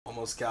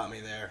Almost got me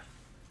there.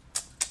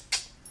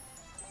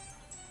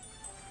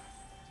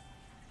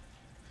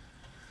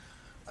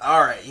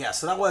 Alright, yeah,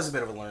 so that was a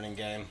bit of a learning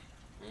game.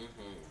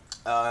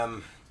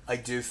 I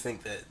do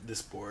think that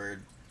this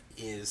board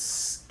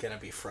is gonna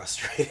be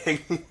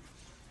frustrating.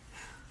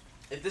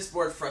 If this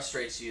board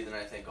frustrates you, then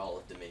I think all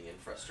of Dominion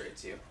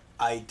frustrates you.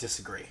 I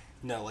disagree.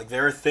 No, like,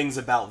 there are things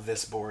about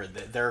this board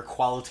that there are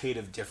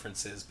qualitative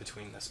differences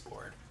between this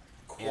board.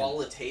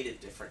 Qualitative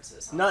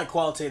differences, huh? Not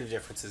qualitative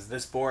differences.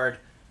 This board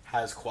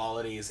has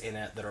qualities in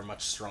it that are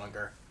much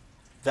stronger.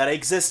 That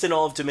exist in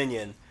all of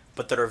Dominion,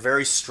 but that are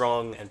very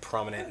strong and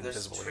prominent and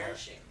visible here.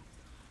 Trashing.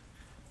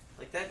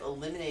 Like, that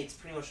eliminates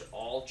pretty much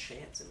all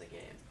chance in the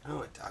game.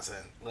 No, it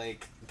doesn't.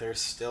 Like,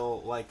 there's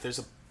still, like, there's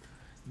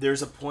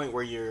a point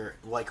where you're,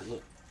 like,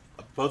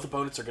 both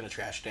opponents are going to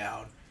trash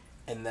down,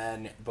 and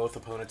then both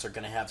opponents are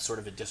going to have sort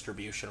of a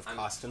distribution of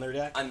cost in their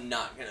deck. I'm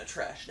not going to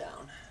trash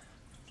down.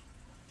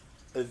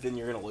 Then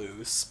you're going to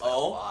lose.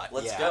 Oh,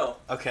 let's go.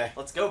 Okay.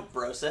 Let's go,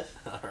 Broseph.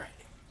 Alright.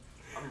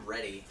 I'm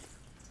ready.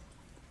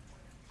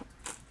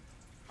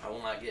 I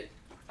will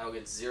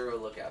get 0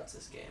 lookouts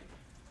this game.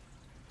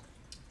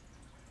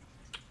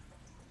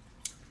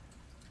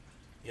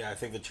 Yeah, I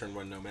think the turn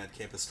 1 Nomad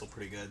camp is still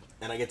pretty good.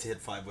 And I get to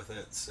hit 5 with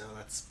it, so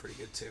that's pretty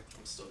good too.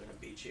 I'm still going to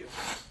beat you.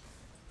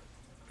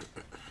 This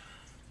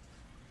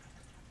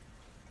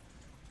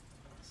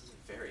is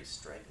a very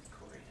striped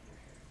coriander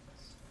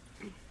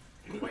hair.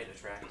 It's quite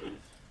attractive.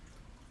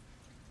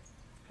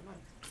 Come on,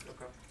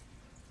 go.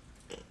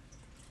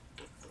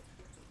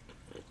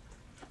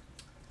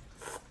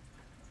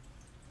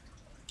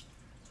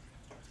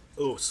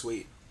 Oh,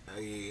 sweet.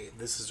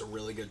 This is a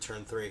really good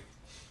turn 3.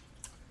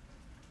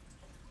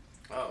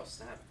 Oh,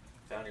 snap.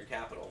 Found your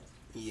capital.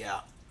 Yeah.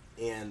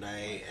 And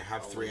I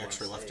have 3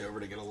 extra left over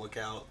to get a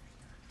lookout.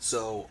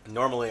 So,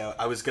 normally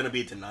I was going to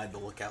be denied the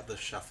lookout this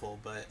shuffle,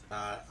 but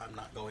I'm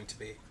not going to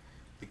be.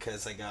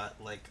 Because I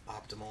got, like,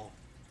 optimal.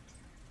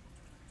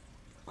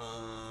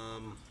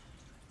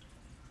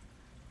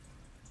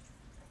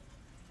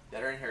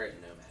 Better inherit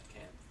Nomad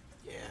camp.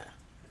 Yeah.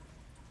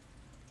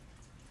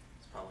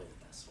 It's probably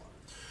the best one.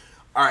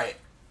 Alright.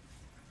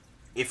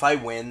 If I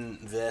win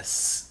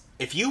this...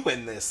 If you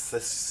win this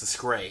is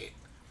great.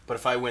 But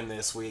if I win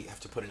this, we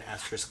have to put an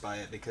asterisk by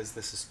it because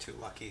this is too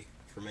lucky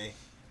for me.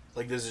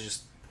 Like, this is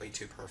just way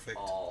too perfect.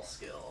 All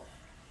skill.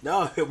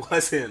 No, it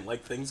wasn't.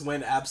 Like, things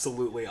went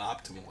absolutely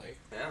optimally.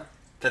 Yeah.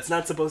 That's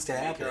not supposed to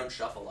Make happen. your own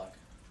shuffle luck.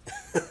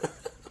 What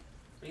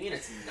do you mean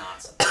it's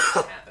not supposed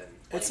to happen?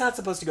 It's not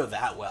supposed to go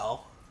that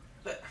well.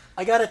 But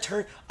I got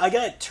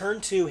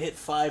turn 2 hit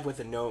 5 with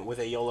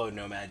a YOLO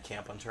Nomad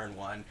camp on turn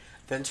 1.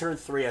 Then turn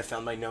 3 I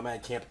found my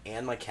Nomad camp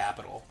and my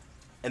capital.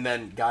 And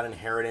then got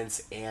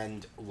inheritance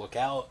and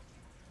lookout.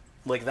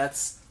 Like,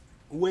 that's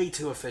way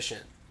too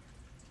efficient.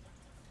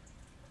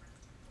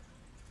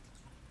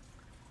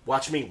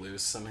 Watch me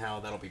lose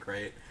somehow, that'll be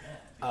great.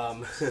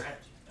 yeah, strategy's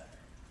better.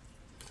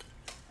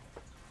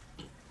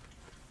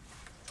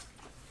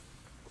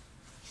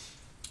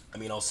 I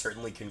mean, I'll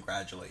certainly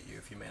congratulate you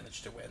if you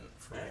manage to win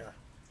from here.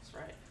 That's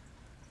right.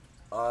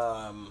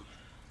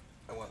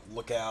 I want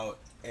lookout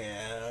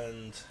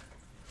and...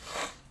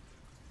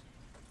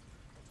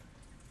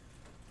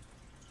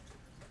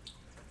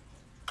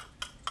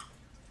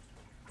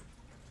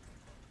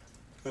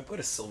 I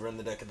put a silver in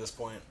the deck at this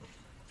point.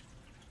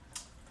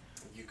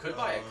 You could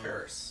buy a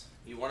curse.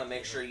 You want to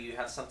make sure you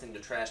have something to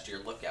trash to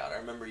your lookout. I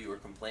remember you were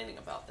complaining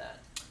about that.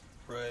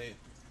 Right.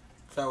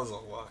 That was a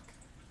luck.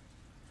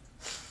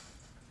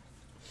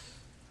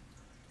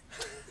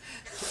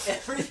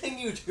 Everything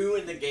you do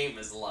in the game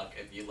is luck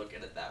if you look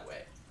at it that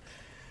way.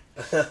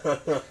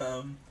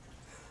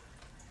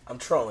 I'm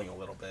trolling a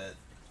little bit.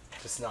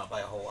 Just not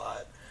by a whole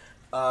lot.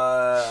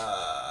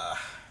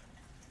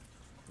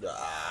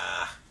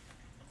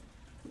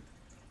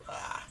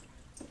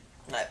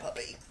 Hi,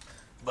 puppy.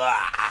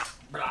 Blah.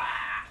 Blah.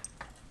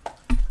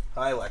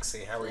 Hi,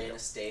 Lexi. How are Gain you? a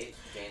state.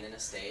 Gain an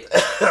estate.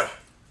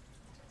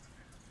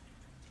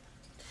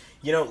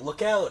 You know,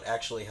 Lookout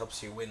actually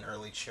helps you win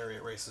early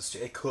Chariot races, too.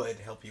 It could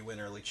help you win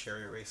early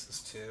Chariot races,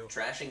 too.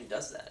 Trashing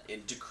does that.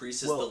 It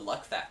decreases the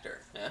luck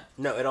factor. Yeah?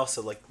 No, it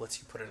also, like, lets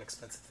you put an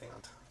expensive thing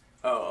on top.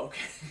 Oh,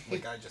 okay.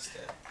 Like I just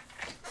did.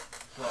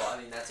 Well, I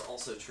mean, that's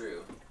also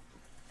true.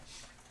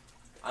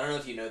 I don't know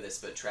if you know this,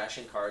 but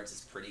trashing cards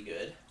is pretty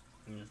good.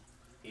 Mm.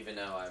 Even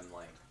though I'm,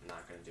 like,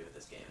 not going to do it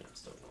this game and I'm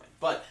still going to win.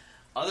 But,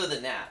 other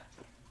than that,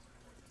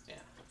 yeah.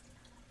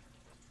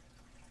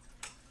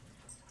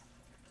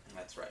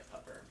 That's right,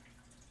 Pupper.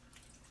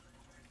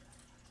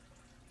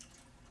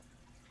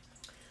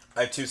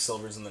 I have 2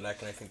 silvers in the deck,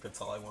 and I think that's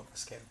all I want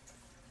this game.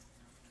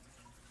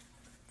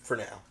 For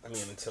now. I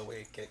mean, until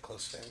we get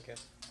close to end game.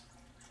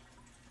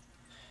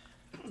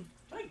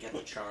 Do I get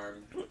the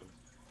charm?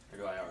 Or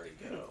do I already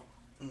go?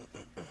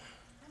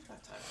 I've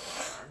got time for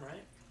the charm,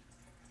 right?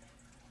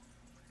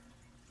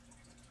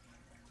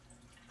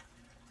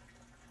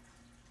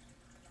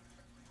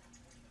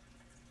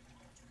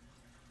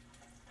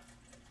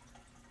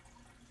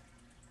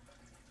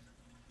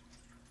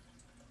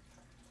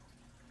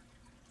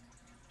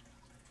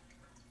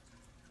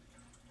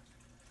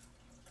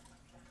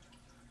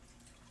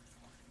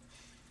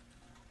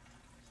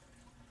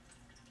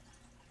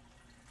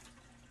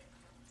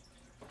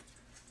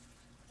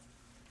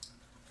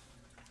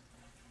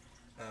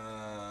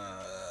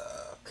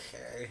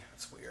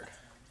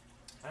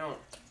 I don't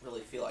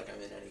really feel like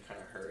I'm in any kind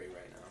of hurry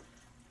right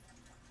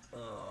now.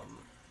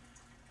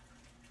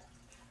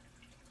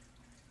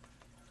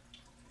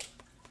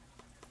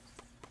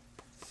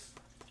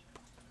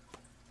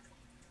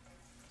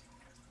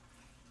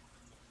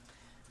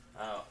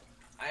 Oh,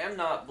 I am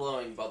not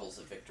blowing bubbles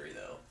of victory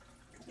though.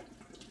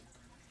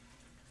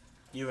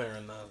 You haven't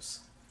earned those.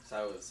 So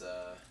I was.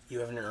 You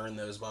haven't earned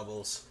those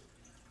bubbles.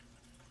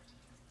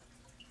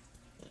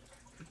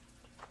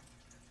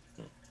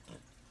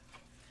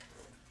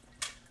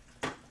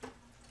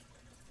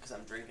 Because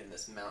I'm drinking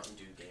this Mountain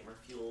Dew Gamer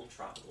Fuel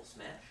Tropical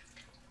Smash,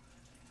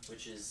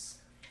 which is,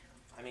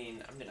 I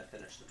mean, I'm gonna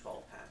finish the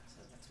 12 pack. So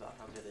that's about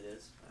how good it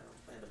is. I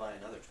don't plan to buy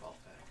another 12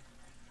 pack.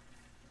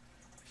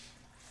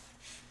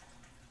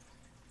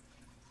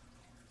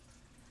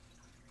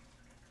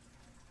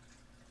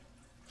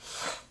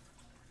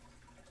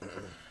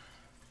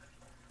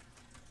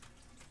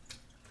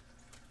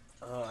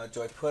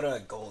 Do I put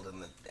a gold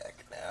in the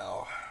deck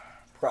now?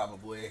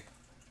 Probably.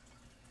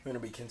 I'm going to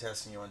be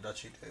contesting you on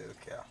Dutchy Duke,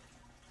 yeah.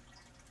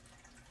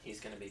 He's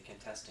going to be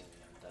contesting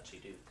me on Dutchy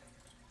Duke.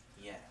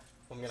 Yeah.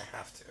 I'm going to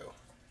have to.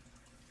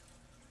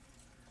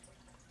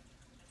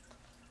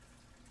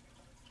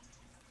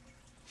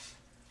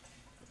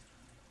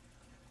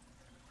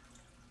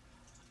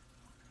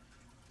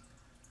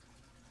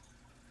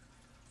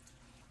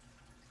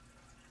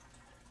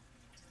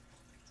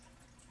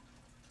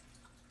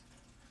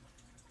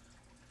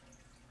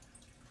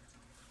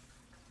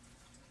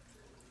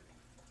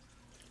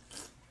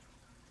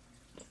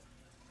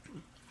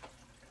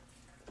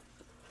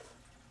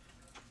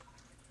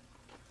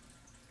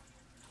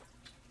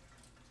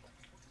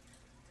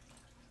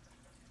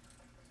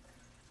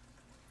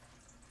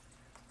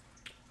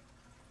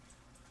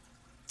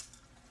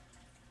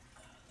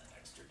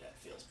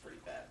 Feels pretty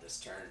bad this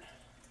turn.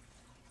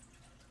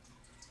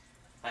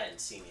 I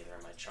didn't see neither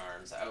of my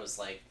charms. I was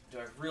like, do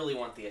I really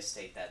want the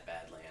estate that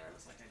badly? And I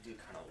was like, I do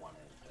kind of want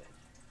it, but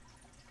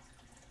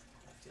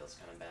it feels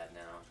kind of bad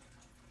now.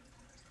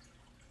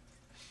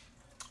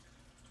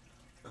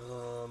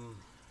 Oh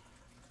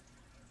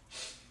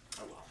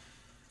well.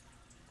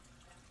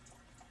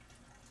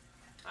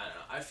 I don't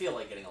know. I feel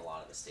like getting a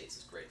lot of estates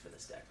is great for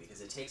this deck because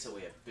it takes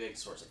away a big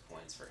source of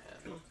points for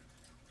him.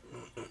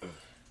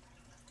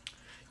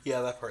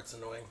 Yeah, that part's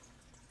annoying.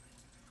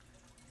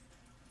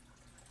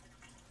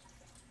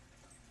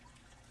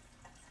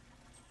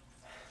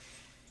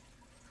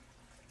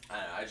 I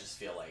don't know, I just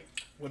feel like...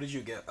 What did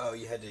you get? Oh,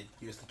 you had to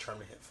use the charm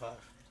to hit 5.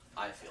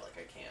 I feel like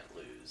I can't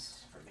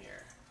lose from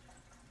here.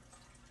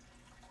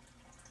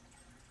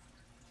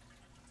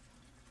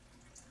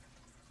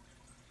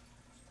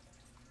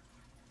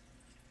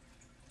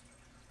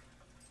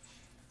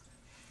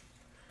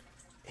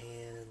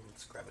 And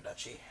let's grab a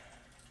Dutchy.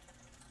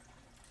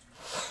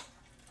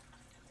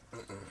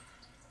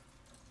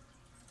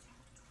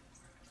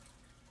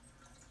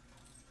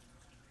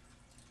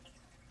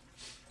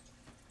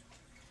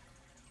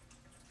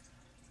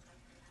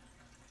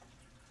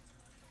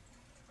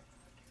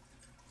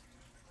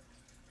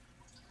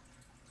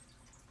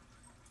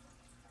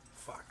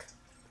 Fuck.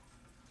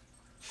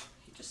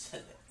 He just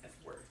said the F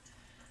word.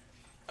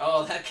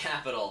 Oh, that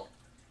capital.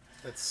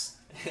 It's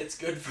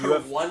good for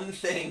one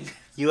thing.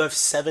 You have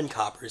 7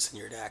 coppers in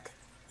your deck.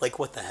 Like,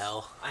 what the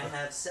hell? I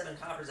have 7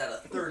 coppers out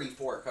of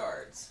 34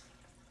 cards.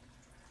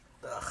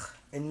 Ugh.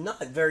 And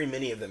not very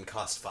many of them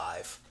cost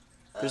 5.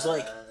 There's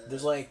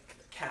like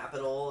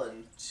capital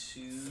and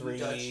 2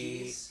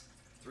 duchies.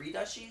 3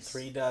 duchies?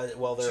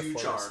 Well, there are 2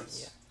 4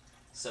 charms. Yeah.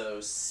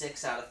 So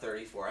 6 out of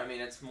 34. I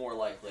mean, it's more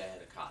likely I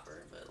hit a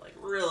copper, but like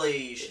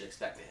really, you should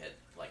expect to hit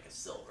like a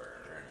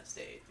silver or an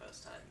estate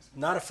most times.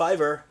 Not a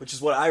 5er, which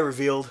is what I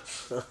revealed.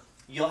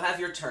 You'll have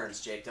your turns,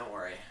 Jake. Don't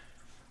worry.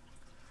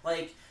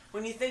 Like,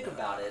 when you think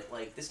about it,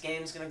 like, this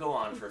game's gonna go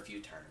on for a few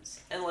turns.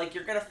 And, like,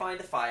 you're gonna find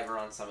a 5er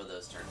on some of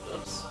those turns.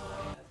 Oops.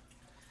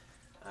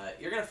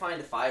 You're gonna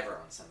find a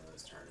 5er on some of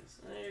those turns.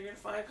 And then you're gonna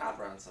find a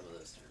copper on some of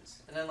those turns.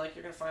 And then, like,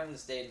 you're gonna find an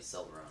estate and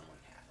silver on,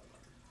 like, half of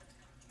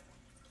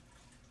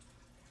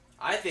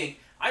them.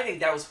 I think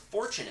that was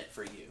fortunate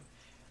for you.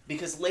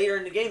 Because later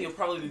in the game, you'll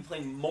probably be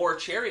playing more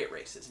Chariot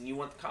races, and you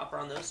want the copper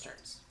on those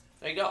turns.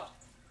 There you go.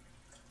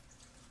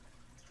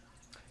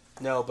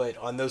 No, but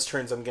on those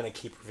turns, I'm going to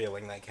keep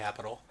revealing that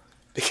capital.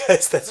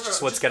 Because that's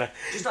just what's going to...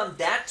 Just on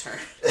that turn.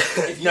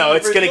 If no,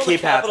 it's going to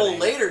keep happening.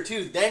 Later,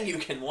 too, then you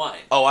can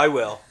whine. Oh, I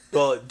will.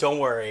 Well, don't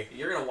worry.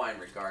 You're going to whine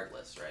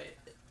regardless, right?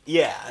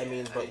 Yeah, I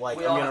mean, but like...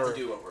 We all have to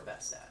do what we're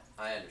best at.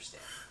 I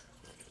understand.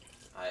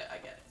 I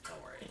get it.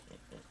 Don't worry.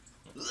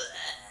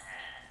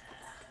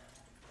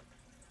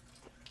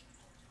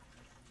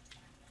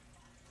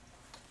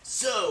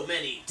 So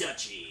many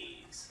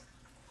duchies.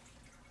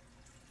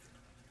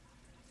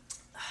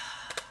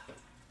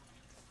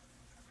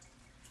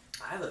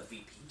 I have a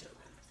VP token.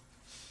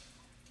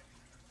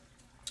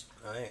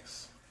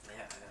 Nice.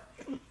 Yeah, I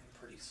know. I'm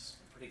pretty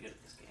good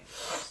at this game.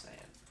 Just saying.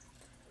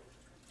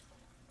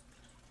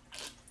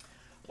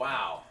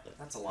 Wow,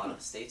 that's a lot of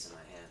estates in my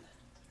hand.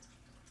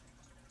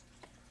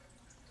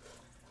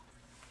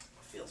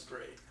 Feels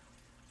great.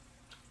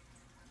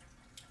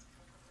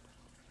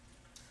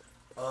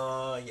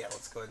 Yeah,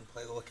 let's go ahead and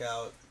play the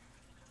lookout.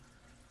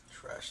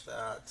 Trash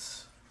that.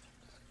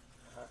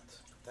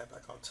 Put that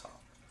back on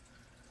top.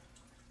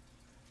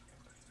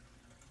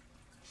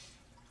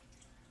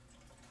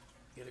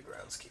 Get a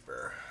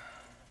groundskeeper.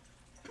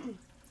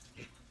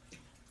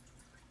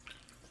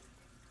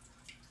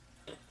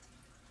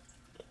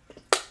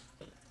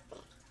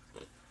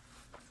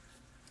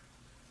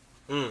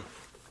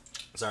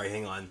 Sorry,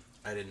 hang on.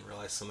 I didn't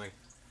realize something.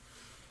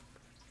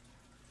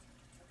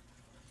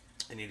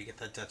 I need to get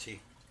that duchy.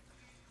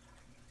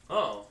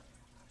 Oh.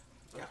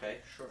 Yeah. Okay,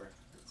 sure.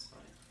 That's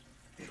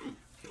fine.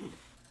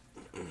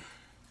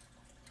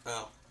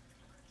 Oh.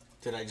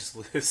 Did I just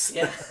lose?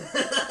 Yeah.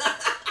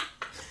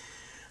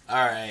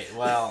 Alright,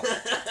 well,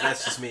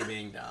 that's just me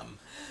being dumb.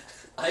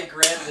 I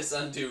grant this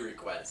undo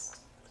request.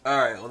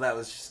 Alright, well that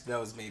was me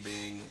not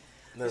saying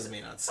That was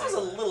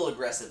a that. little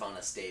aggressive on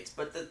estates,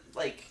 but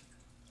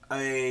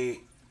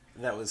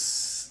That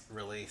was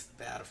really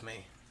bad of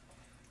me.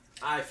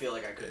 I feel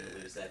like I couldn't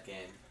lose that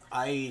game.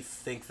 I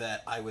think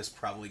that I was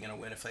probably going to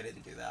win if I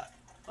didn't do that.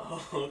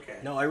 Oh, okay.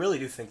 No, I really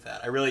do think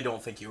that. I really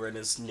don't think you were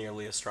in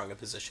nearly as strong a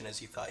position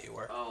as you thought you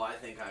were. Oh, I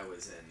think I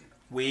was in...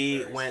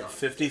 We went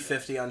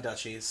 50-50 on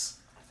duchies.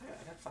 I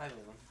got 5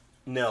 of them.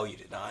 No, you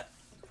did not.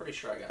 I'm pretty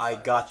sure I got 5.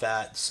 I got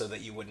that so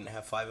that you wouldn't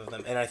have 5 of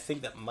them, and I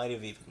think that might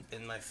have even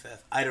been my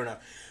 5th. I don't know.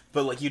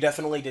 But, like, you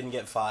definitely didn't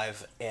get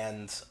 5,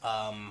 and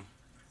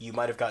you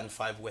might have gotten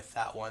 5 with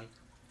that one.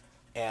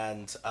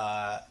 And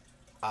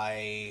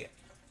I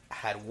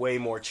had way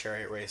more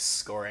Chariot Race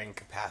scoring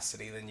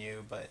capacity than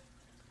you, but...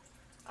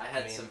 I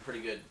had some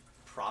pretty good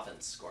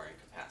province scoring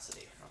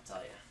capacity, I'll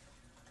tell you.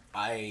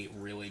 I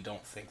really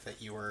don't think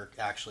that you were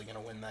actually going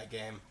to win that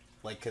game.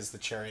 Like, because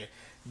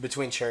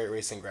between Chariot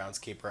Race and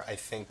Groundskeeper,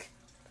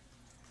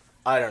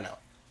 I don't know.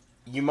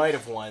 You might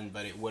have won,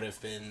 but it would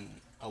have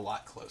been a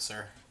lot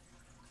closer.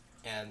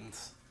 And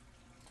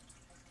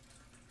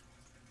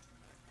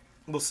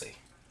we'll see.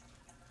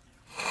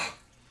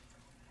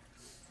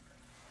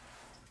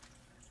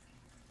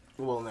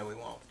 Well, no, we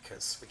won't,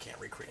 because we can't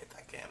recreate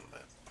that game,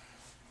 but...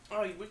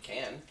 Oh, we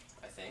can,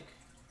 I think.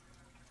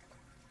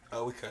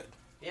 Oh, we could.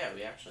 Yeah,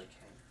 we actually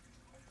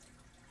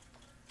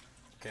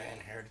can. Okay,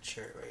 inherited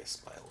Chariot Race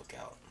by a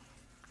lookout.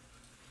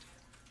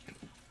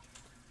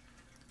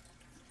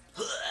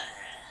 What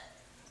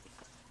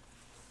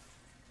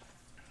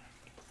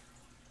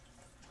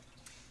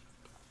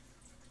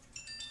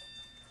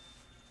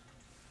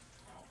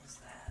was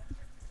that?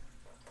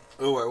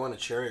 Oh, I won a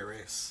Chariot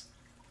Race.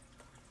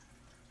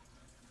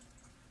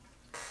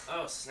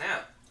 Oh,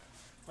 snap.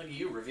 Look at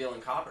you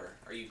revealing copper.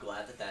 Are you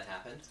glad that that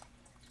happened?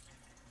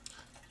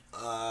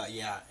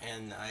 Yeah,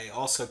 and I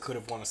also could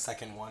have won a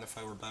second one if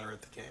I were better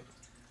at the game.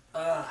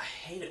 I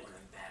hate it when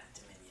I'm bad at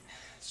Dominion.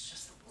 It's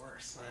just the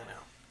worst, man. I know.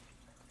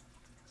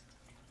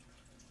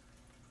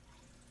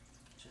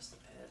 Just the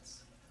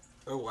pits.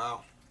 Oh,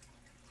 wow.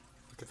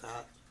 Look at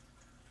that.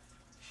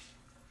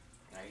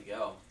 There you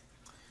go.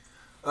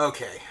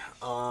 Okay,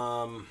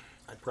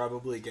 I'd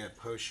probably get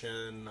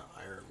Potion,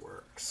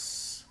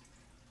 Ironworks.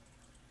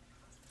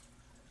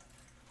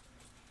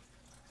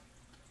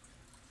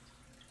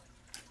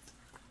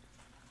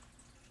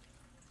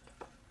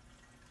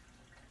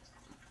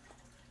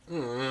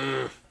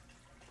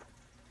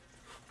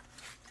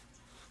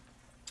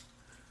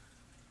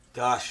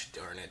 Gosh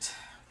darn it.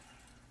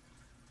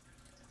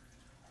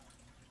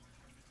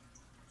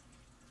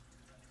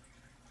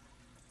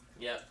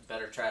 Yep,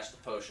 better trash the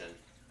potion.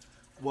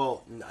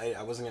 Well,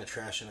 I wasn't going to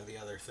trash any of the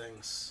other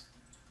things.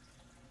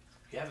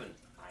 You have an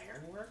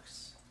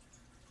Ironworks?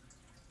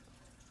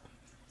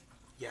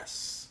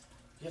 Yes.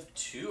 You have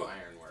 2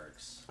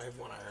 Ironworks. I have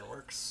 1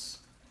 Ironworks.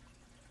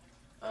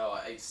 Oh,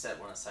 I set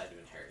one aside to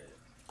inherit it.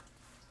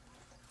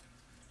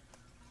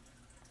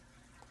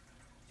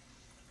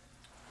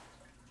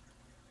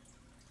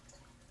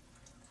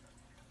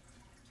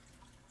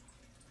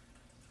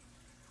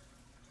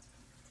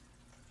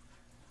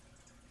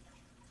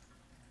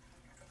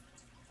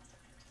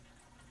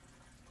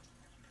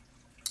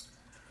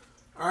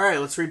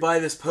 Alright, let's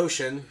rebuy this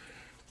potion.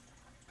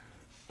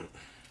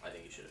 I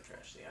think you should have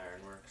trashed the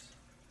Ironworks.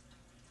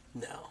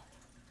 No.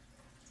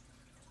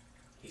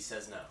 He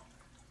says no.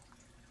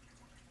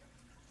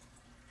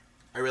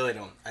 I really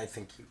don't. I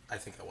think I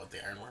want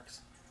the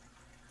Ironworks.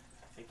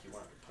 I think you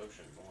wanted the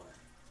potion more.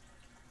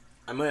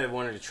 I might have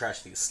wanted to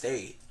trash the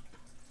estate.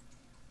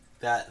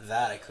 That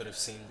I could have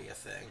seen be a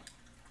thing.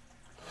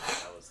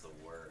 That was the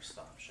worst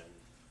option.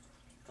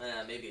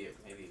 Maybe.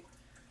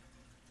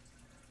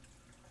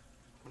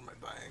 What am I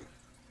buying?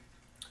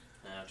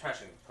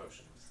 Trashing the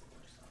potion was the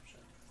worst option.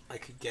 I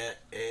could get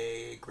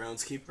a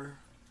Groundskeeper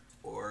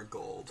or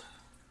gold.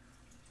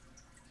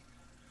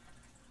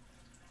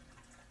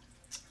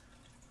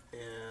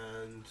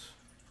 And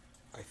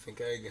I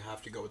think I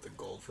have to go with the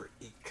gold for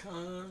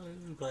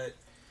econ, but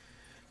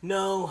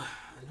no,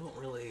 I don't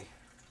really.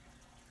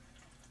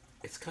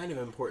 It's kind of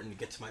important to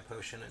get to my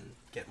potion and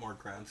get more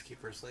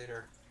Groundskeepers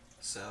later.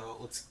 So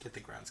let's get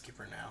the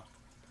Groundskeeper now,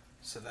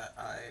 so that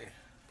I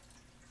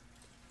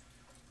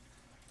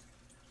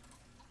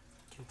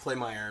can play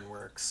my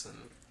Ironworks, and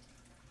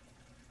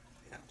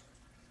yeah.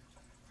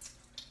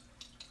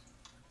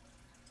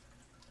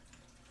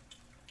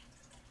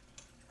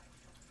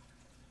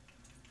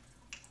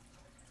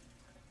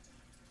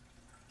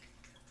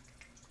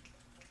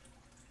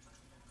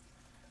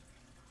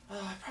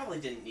 I probably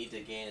didn't need to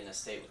gain an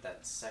estate with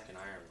that second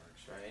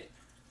Ironworks, right?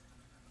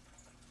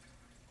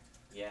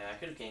 Yeah, I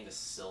could have gained a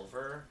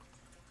silver.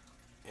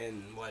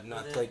 And what,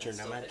 not played your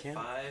Nomad hit camp?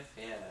 5?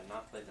 Yeah,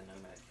 not played the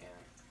Nomad camp.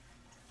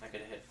 I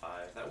could have hit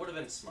 5. That would have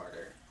been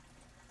smarter.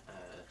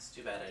 It's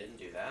too bad I didn't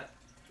do that.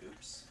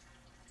 Oops.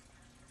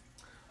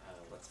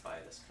 Let's buy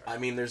this card. I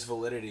mean, there's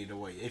validity to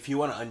what... If you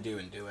want to undo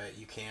and do it,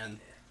 you can.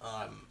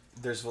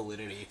 There's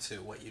validity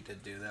to what you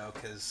did do, though,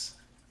 because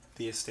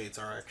the estates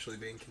are actually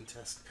being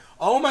contested.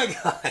 Oh my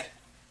god!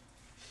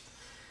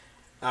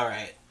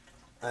 Alright.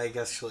 I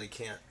guess really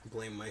can't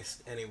blame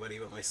anybody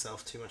but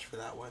myself too much for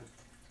that one.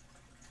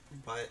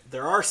 But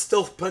there are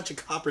still a bunch of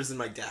coppers in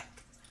my deck.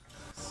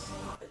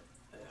 Stop it.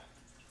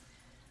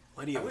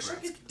 Why do you I wish I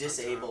could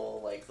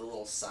disable like the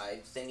little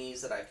side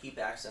thingies that I keep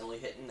accidentally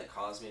hitting that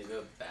cause me to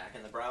go back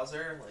in the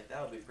browser. Like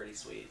that would be pretty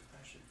sweet.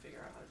 I should figure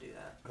out how to do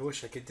that. I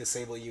wish I could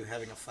disable you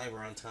having a fiber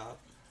on top.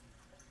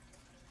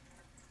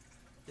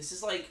 This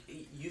is like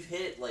you've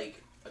hit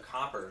like a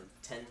copper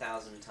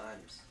 10,000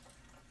 times.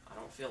 I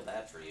don't feel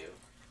bad for you.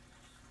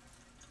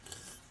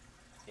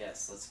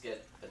 Yes, let's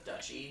get a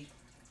duchy.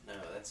 No,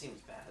 that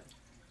seems bad.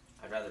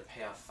 I'd rather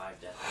pay off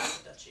 5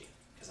 death than a duchy,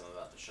 because I'm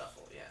about to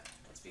shuffle, yeah.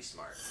 Let's be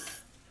smart.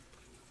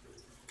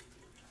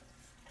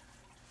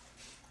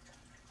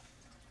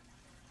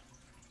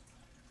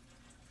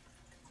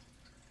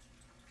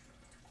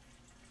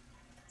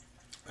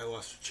 I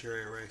lost a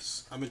chariot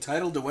race. I'm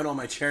entitled to win all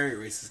my chariot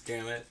races,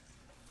 damn it.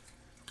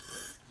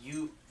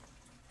 You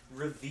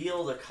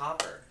revealed a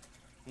copper.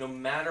 No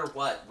matter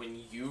what, when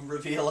you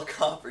reveal a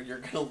copper, you're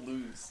gonna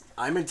lose.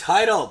 I'm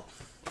entitled!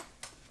 Okay.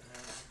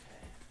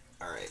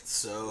 Alright,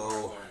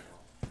 so...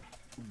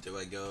 Do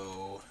I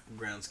go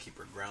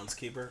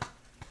Groundskeeper,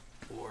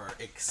 or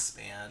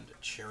expand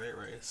Chariot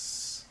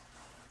Race?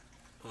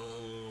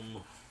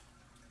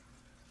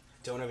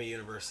 Don't have a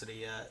university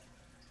yet.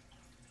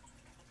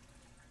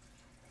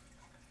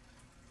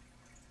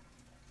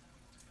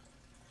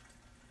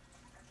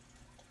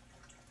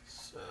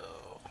 So...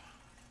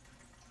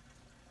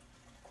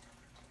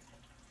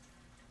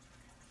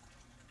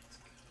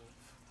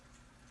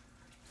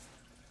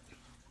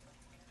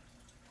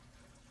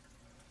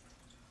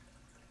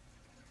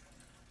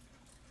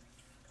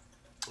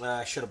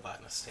 I should have bought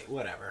an estate.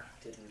 Whatever.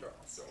 Didn't draw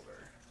a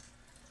silver.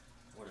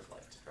 Would have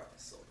liked to draw a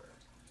silver.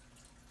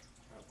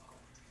 Oh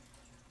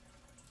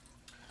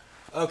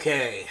well.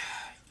 Okay.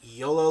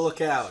 YOLO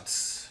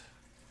lookouts.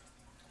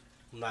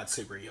 Not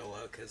super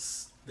YOLO,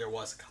 because there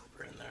was a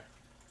copper in there.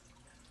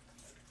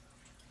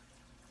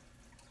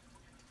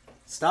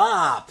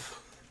 Stop!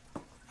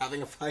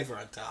 Having a fiver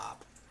on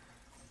top.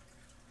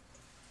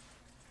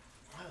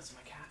 Wow, it's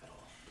my capital.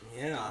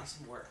 Yeah. Doing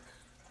some work.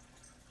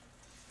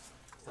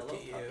 Look Hello,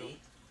 at you. puppy.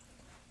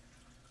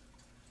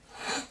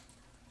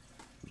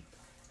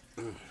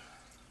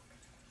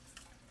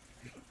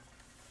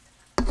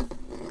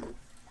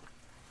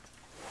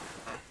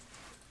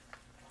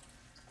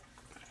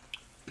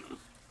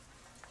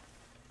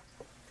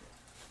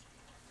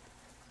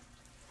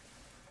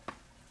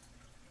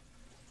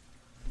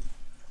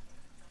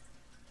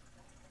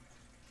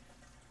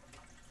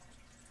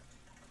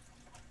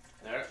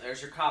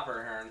 There's your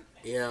copper hand.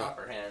 Yeah.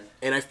 Copper hand.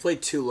 And I've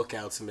played 2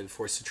 lookouts and been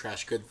forced to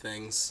trash good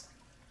things.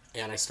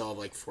 And I still have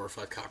like 4 or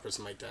 5 coppers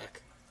in my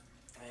deck.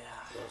 Yeah.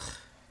 Ugh.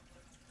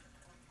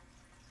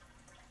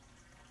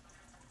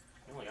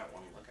 I only got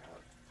 1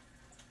 lookout.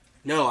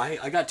 No,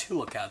 I got 2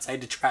 lookouts. I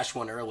had to trash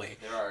one early.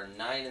 There are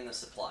 9 in the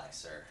supply,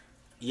 sir.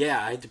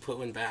 Yeah, I had to put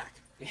one back.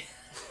 I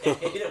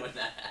hate it when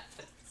that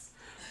happens.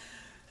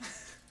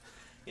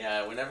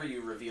 Yeah, whenever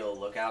you reveal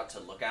lookout to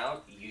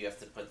lookout, you have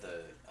to put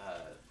the,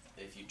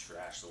 if you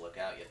trash the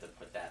lookout, you have to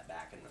put that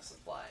back in the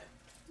supply.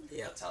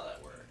 Yeah. That's how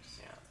that works,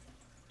 yeah.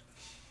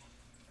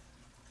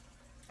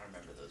 I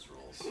remember those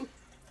rules. Yeah.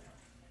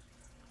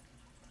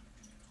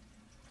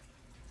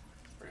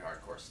 Pretty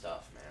hardcore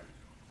stuff, man.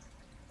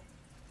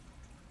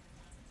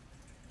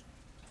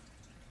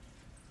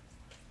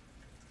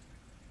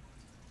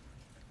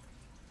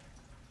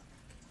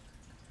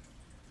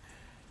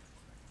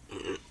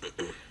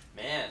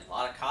 Man, a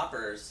lot of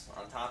coppers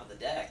on top of the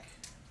deck.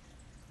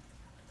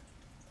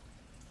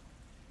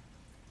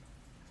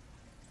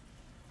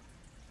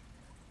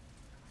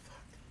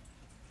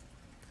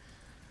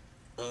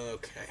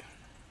 Okay.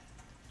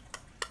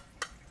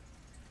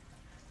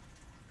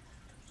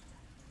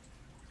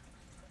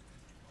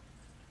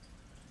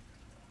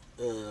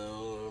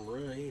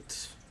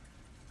 Alright.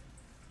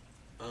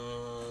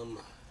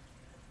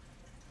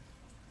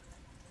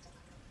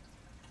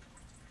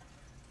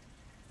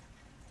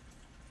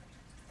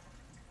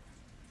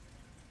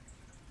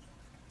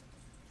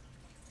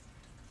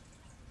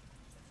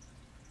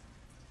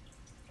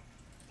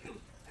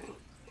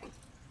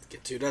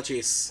 Get 2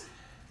 duchies.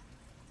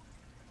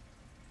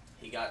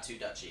 He got 2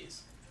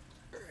 duchies.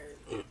 Alright.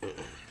 I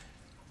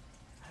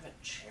have a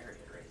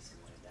Chariot race in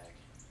my deck.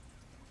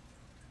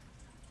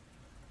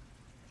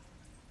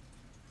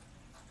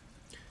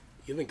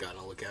 You haven't gotten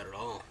a lookout at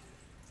all.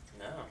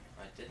 No,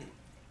 I didn't.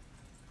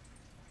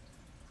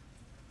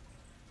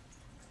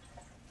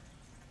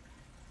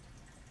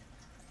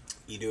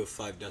 You do have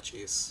 5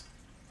 duchies.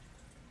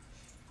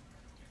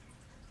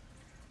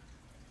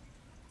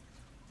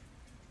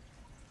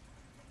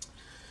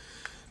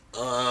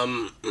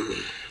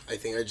 I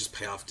think I just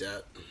pay off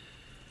debt.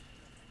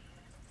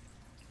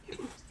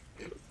 I'm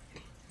gonna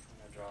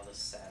draw the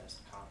saddest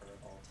copper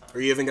of all time.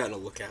 Or you haven't gotten a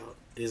lookout.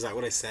 Is that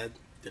what I said?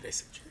 Did I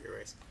say Chariot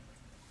race?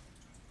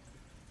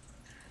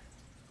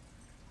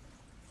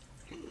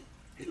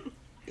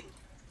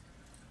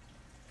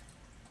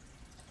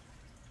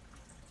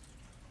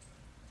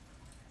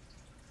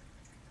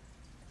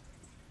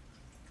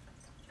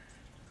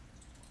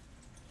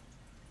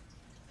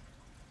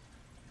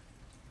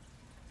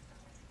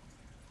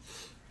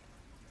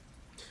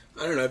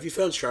 I don't know. Have you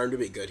found Charm to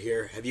be good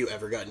here? Have you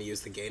ever gotten to use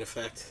the gain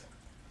effect?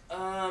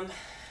 Not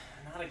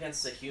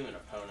against a human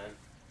opponent.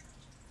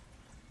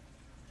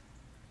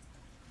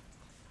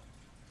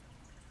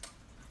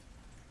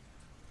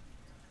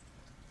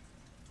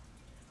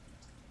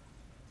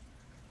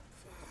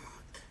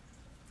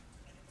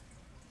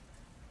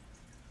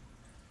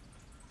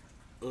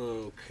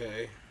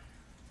 Okay.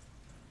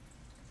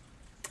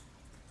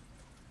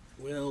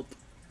 Well,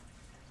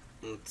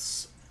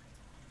 it's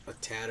a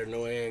tad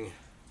annoying,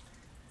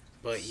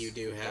 but you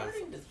do have... I'm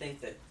starting to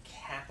think that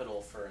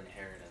capital for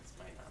inheritance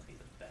might not be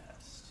the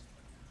best.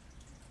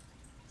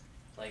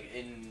 Like,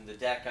 in the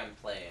deck I'm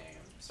playing,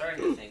 I'm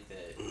starting to think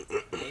that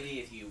maybe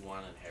if you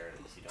want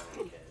inheritance, you don't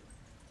want to get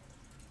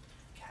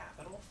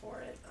capital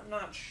for it? I'm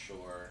not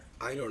sure.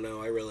 I don't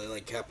know. I really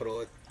like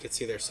capital. It gets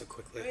you there so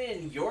quickly. I mean,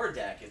 in your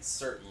deck, it's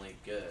certainly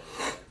good.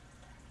 But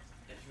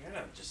if you're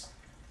going to just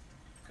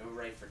go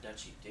right for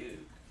Duchy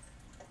Duke,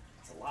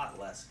 it's a lot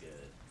less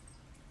good.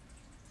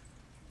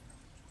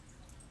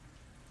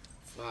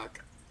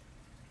 Fuck.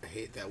 I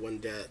hate that one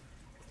debt.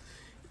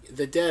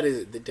 The debt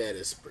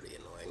is pretty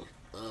annoying.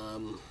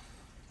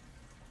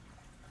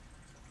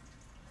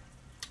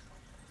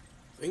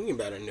 Thinking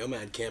about a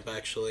Nomad camp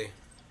actually.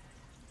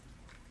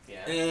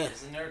 Yeah. Eh.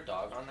 Isn't there a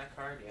dog on that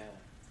card? Yeah.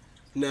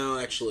 No,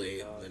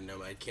 actually, the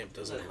Nomad camp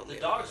doesn't help me.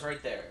 The dog's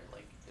right there.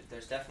 Like,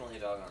 there's definitely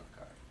a dog on the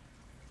card.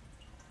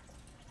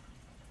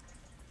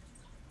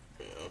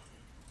 Yeah.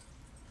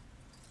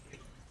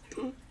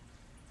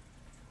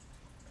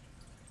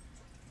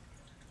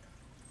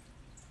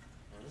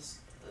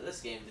 Well,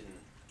 this game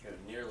didn't go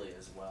nearly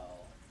as well.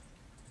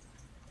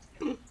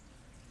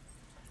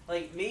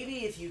 Like,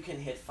 maybe if you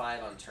can hit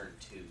 5 on turn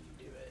 2, you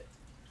do it.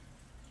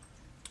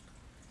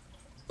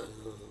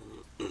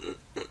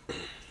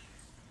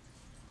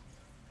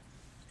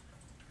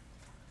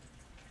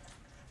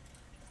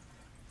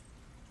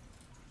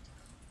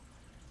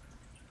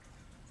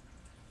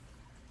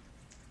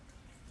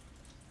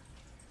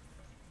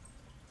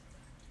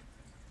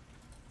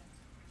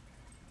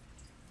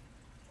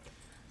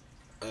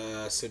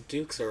 So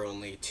Dukes are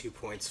only 2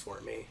 points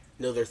for me.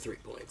 No, they're 3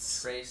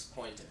 points. Trace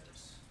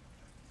pointers.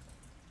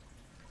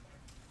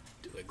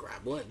 Do I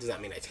grab one? Does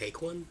that mean I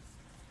take one?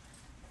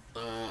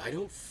 I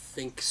don't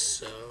think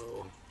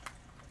so.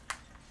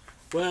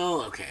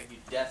 Well, okay. You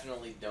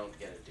definitely don't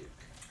get a Duke.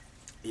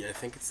 Yeah, I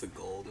think it's the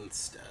gold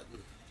instead.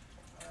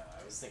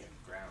 I was thinking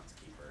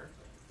Groundskeeper,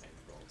 but maybe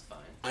gold's fine.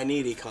 I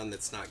need econ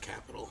that's not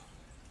capital.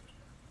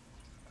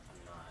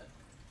 I'm not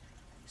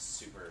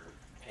super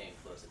paying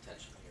close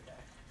attention to your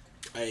deck.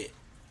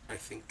 I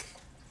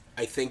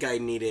think I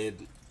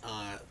needed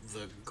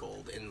the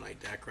gold in my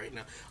deck right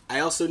now. I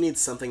also need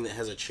something that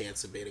has a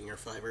chance of baiting your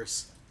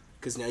fivers,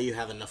 because now you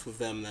have enough of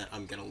them that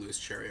I'm gonna lose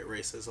Chariot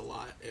races a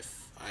lot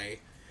if I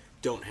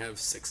don't have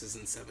 6s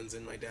and 7s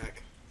in my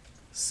deck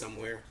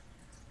somewhere.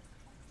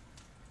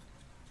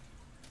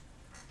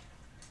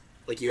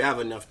 Like, you have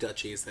enough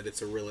duchies that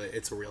it's a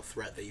real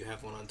threat that you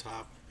have one on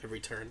top every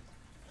turn.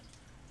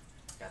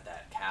 Got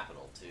that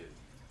capital too.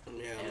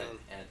 Yeah,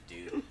 and a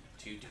dude,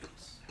 2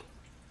 Dukes.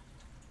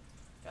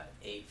 Got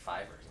 8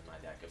 fivers in my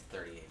deck of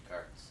 38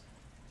 cards.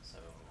 So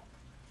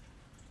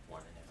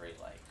 1 in every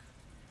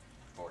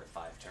 4 to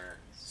 5 turns.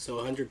 So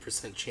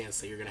 100%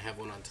 chance that you're gonna have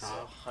one on top.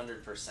 So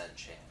 100%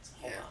 chance.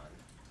 Hold Yeah. on.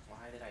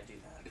 Why did I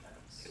do that?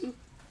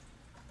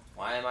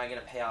 Why am I gonna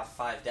pay off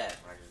 5 debt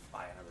when I just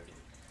buy another Duke?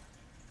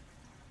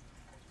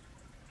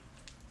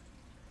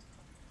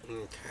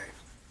 Okay.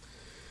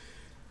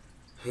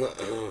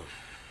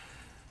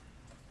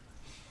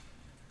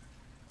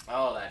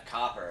 Oh, that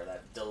copper,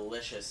 that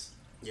delicious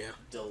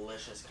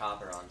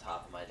copper on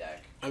top of my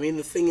deck. I mean,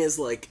 the thing is,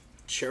 like,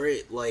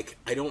 Chariot,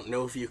 I don't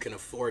know if you can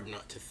afford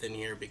not to thin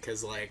here,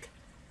 because,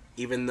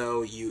 even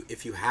though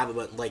if you have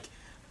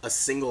a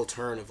single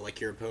turn of,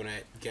 your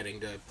opponent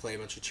getting to play a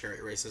bunch of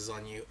Chariot races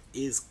on you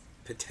is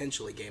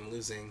potentially game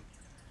losing.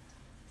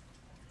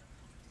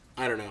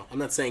 I don't know. I'm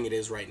not saying it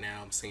is right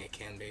now. I'm saying it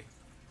can be.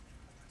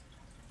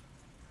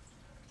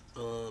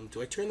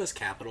 Do I turn this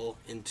capital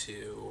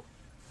into...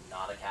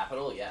 Not a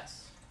capital,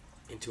 yes.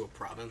 Into a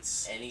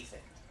province? Anything.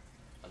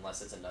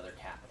 Unless it's another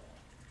capital.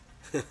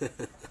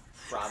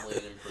 Probably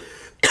an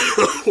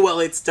improvement. Well,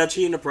 it's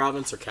duchy in a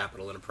province or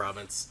capital in a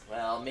province.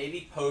 Well,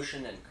 maybe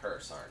potion and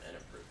curse aren't an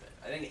improvement.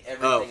 I think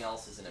everything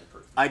else is an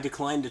improvement. I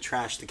declined to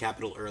trash the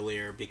capital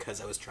earlier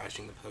because I was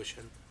trashing the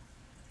potion.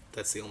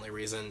 That's the only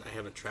reason I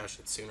haven't trashed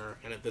it sooner.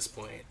 And at this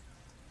point,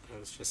 I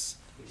was just...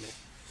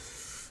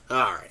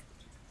 Alright.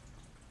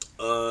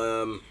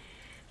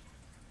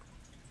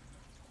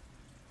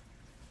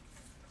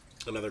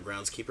 Another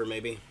groundskeeper,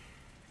 maybe?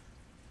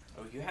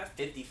 Oh, you have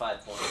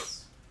 55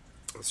 points.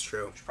 That's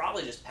true. You should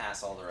probably just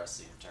pass all the rest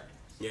of your turn.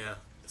 Yeah,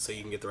 so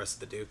you can get the rest of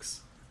the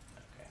dukes.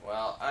 Okay,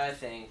 well, I don't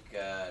think I'm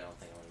going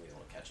to be able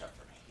to catch up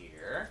from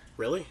here.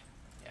 Really?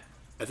 Yeah.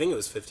 I think it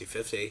was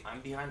 50-50.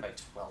 I'm behind by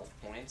 12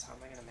 points. How am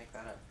I going to make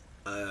that up?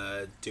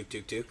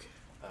 Duke.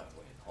 Oh,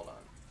 wait, hold on.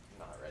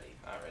 Not ready.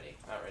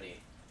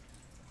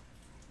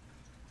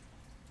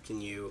 Can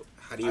you...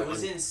 How do you... I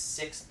was in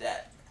 6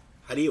 debt.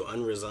 How do you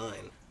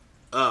unresign?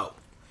 Oh.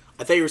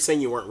 I thought you were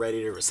saying you weren't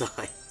ready to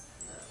resign.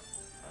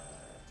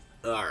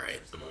 No. Alright.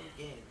 There's no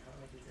game. How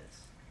do I do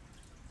this?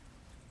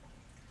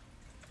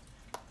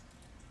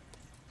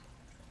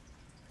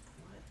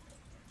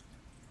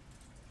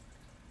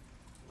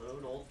 What?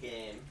 Load old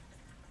game.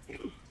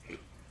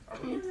 Are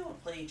we going to be able to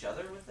play each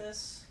other with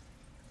this?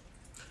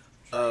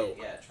 Try it.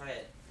 Yeah, try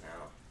it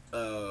now.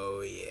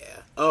 Oh,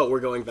 yeah. Oh, we're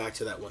going back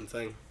to that one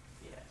thing?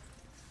 Yeah.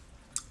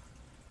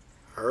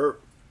 R.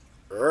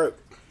 R.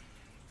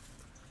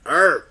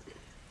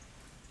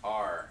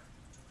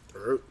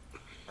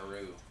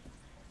 Haru.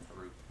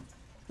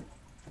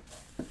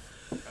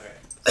 Okay.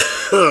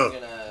 So I'm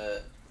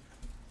gonna...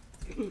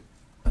 I'm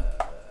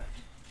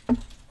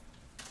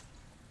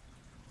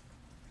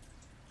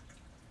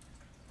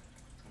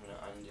gonna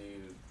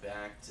undo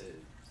back to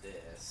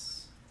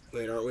this.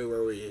 Wait, aren't we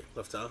where we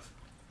left off?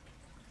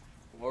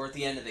 We're at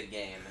the end of the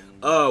game, and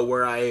oh,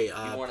 where I you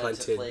wanted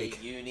punted. to play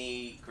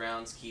Uni,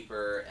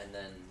 Groundskeeper, and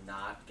then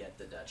not get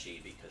the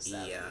Duchy because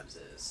that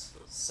loses.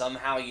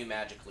 Somehow you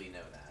magically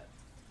know that.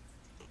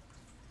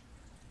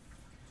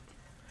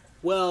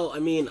 Well, I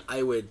mean,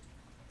 I would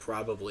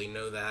probably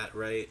know that,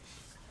 right?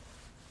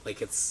 Like,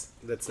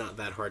 that's not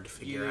that hard to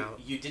figure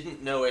out. You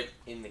didn't know it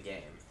in the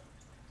game.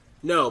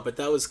 No, but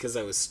that was because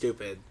I was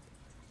stupid.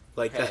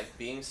 Like okay, that.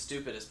 Being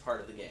stupid is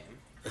part of the game.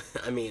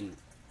 I mean,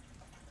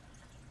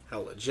 how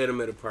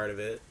legitimate a part of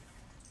it.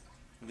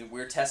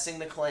 We're testing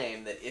the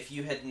claim that if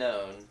you had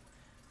known,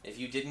 if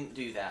you didn't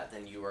do that,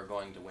 then you are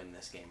going to win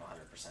this game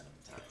 100% of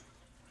the time.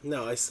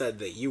 No, I said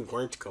that you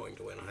weren't going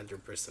to win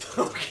 100% of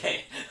the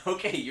time.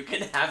 Okay, you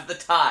can have the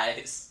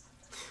ties.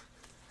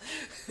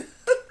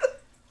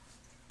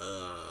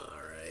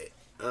 Alright.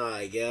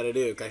 I got a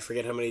duke. I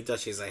forget how many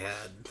duchies I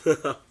had.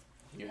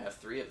 You have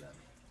 3 of them.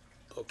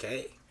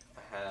 Okay.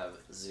 I have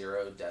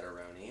 0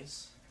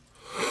 Debteronis.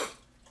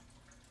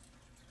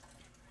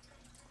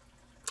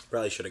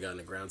 Probably should have gotten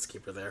a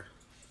groundskeeper there.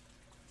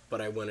 But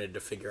I wanted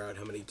to figure out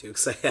how many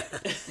dukes I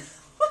had.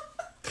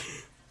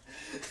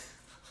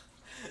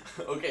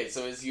 Okay,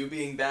 so is you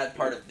being bad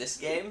part of this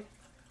game?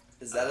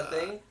 Is that a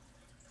thing?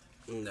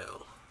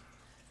 No.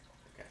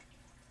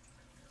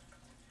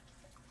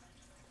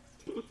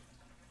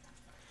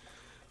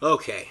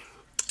 Okay.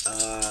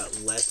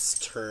 Let's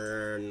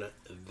turn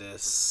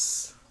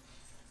this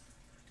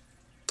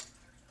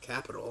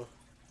capital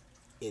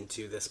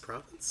into this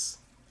province.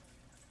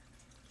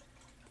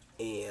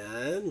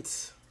 And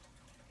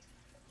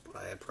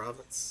buy a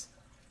province.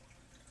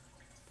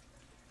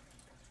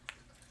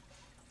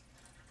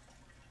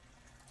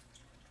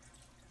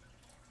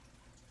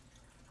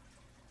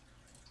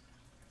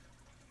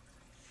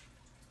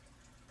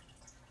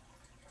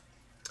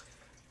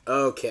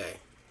 Okay.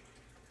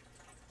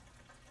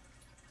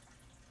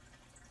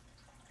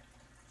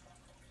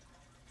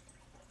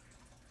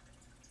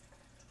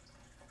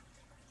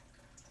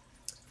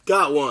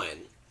 Got one.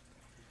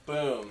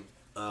 Boom.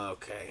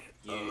 Okay.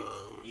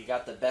 You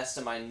got the best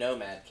of my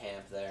Nomad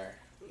camp there.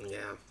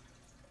 Yeah.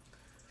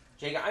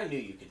 Jake, I knew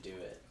you could do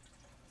it.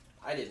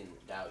 I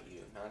didn't doubt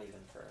you, not even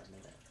for a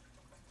minute.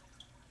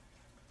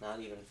 Not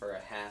even for a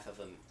half a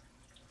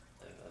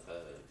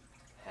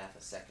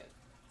second.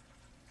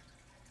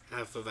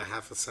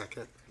 Half a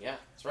second? Yeah,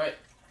 that's right.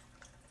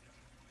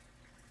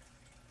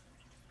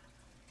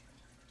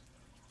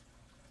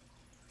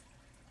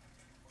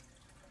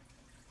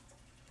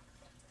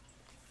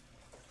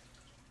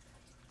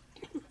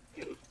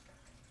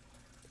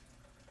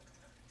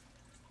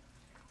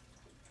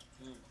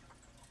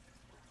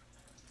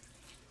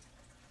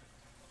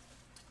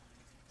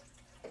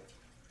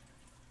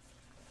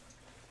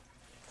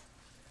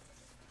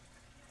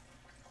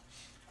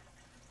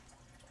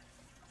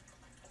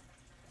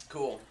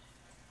 Cool.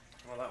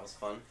 Well, that was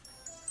fun.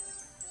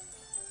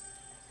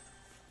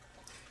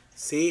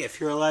 See, if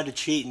you're allowed to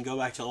cheat and go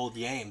back to old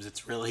games,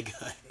 it's really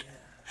good.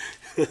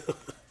 Yeah.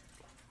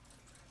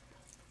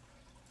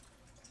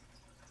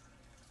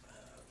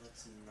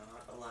 Let's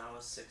not allow a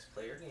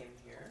 6-player game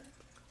here.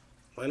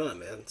 Why not,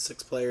 man?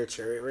 6-player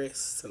chariot race?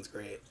 Sounds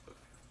great.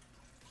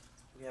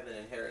 We have an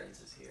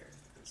inheritances here.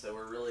 And So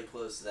we're really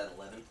close to that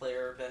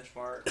 11-player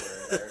benchmark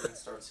where inheritance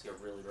starts to get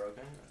really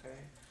broken. Okay.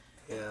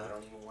 Yeah. I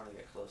don't even want to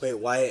get close. Wait,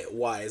 why?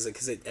 Why is it?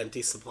 Because it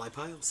empties supply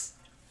piles?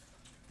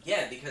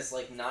 Yeah, because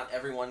like not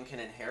everyone can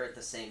inherit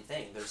the same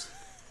thing. There's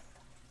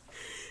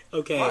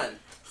okay. Fun.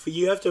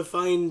 You have to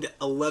find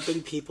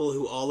 11 people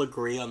who all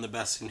agree on the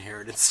best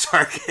inheritance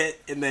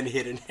target and then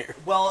hit inherit.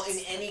 Well, in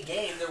any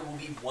game, there will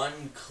be one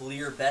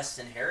clear best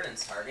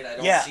inheritance target. I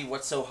don't see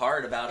what's so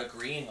hard about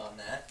agreeing on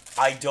that.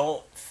 I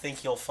don't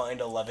think you'll find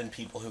 11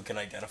 people who can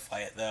identify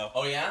it, though.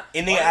 Oh, yeah?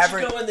 In the Why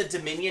don't you go in the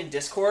Dominion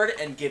Discord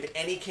and give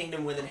any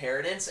kingdom with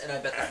inheritance, and I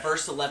bet the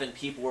first 11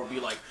 people will be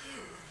like,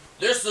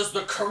 this is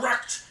the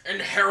correct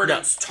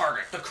inheritance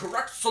target. The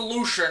correct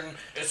solution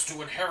is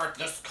to inherit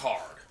this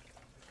card.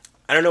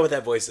 I don't know what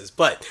that voice is,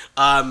 but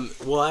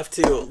we'll have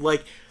to,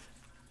 like,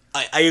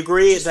 I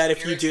agree that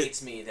if you do... It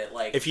me that,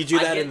 like, if you do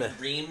that I in the... get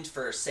reamed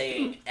for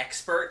saying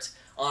expert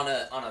on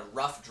a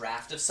rough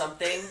draft of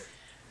something,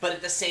 but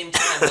at the same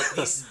time, like,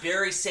 these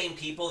very same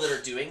people that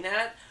are doing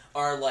that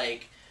are,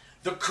 like,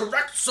 the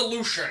correct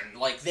solution.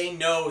 Like, they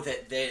know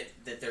that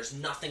there's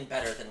nothing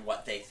better than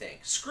what they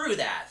think. Screw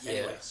that. Yeah.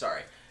 Anyway,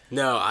 sorry.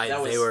 No,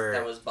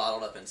 that was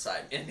bottled up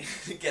inside.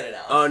 Get it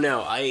out. Oh, no,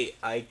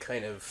 I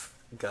kind of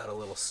got a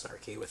little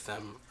snarky with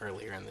them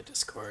earlier in the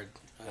Discord.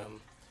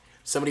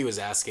 Somebody was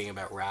asking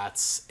about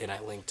rats, and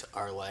I linked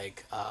our,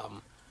 like,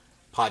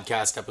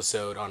 podcast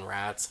episode on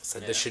rats. I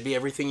said, this should be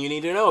everything you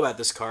need to know about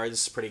this card.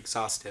 This is pretty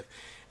exhaustive.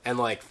 And,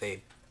 like,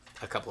 a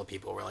couple of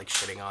people were, like,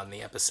 shitting on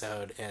the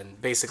episode,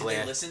 and basically...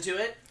 Did they listen to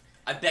it?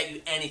 I bet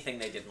you anything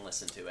they didn't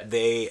listen to it.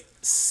 They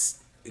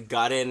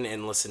got in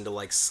and listened to,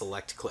 like,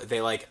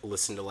 they, like,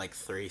 listened to, like,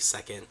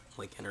 30-second,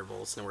 like,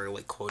 intervals, and were,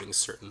 like, quoting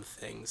certain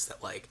things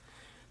that, like,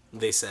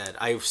 they said.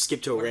 I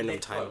skipped to a random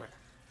timer.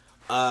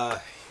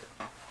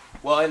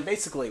 Well, and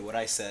basically what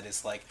I said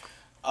is, like,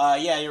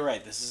 yeah, you're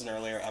right. This is an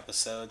earlier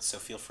episode, so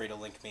feel free to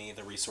link me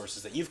the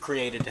resources that you've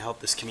created to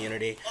help this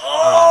community.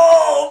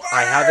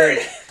 I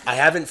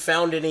haven't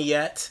found any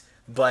yet,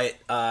 but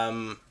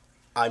I'm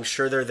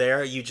sure they're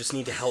there. You just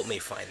need to help me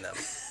find them.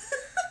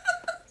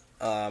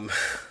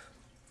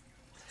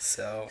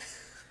 So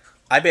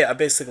I'm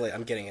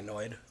getting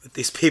annoyed with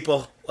these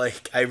people.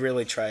 Like, I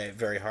really try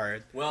very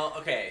hard. Well,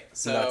 okay.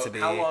 So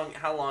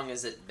how long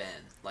has it been?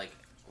 Like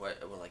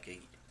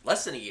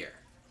less than a year.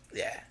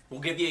 Yeah. We'll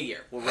give you a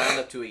year. We'll round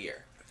up to a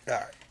year. All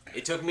right.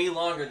 It took me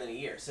longer than a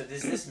year. So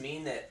does this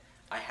mean that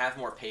I have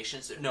more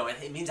patience? No,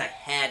 it means I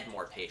had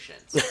more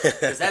patience.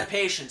 Because that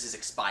patience is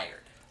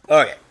expired.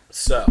 Okay.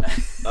 So,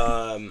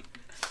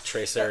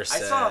 Tracer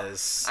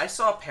says... I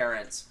saw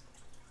parents.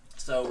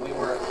 So we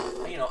were,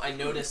 I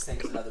noticed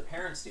things that other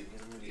parents do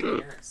because I'm going to be a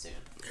parent soon.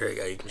 Here you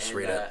go. You can just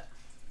read it.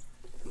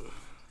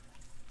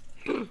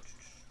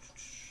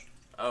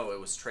 Oh, it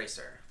was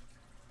Tracer.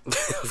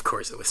 Of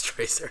course it was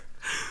Tracer.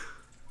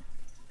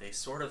 They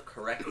sort of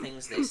correct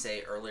things they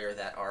say earlier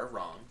that are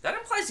wrong. That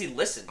implies he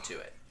listened to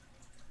it.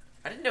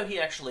 I didn't know he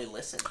actually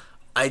listened.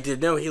 I did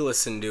know he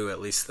listened to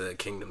at least the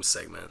Kingdom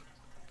segment.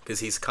 Because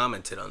he's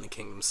commented on the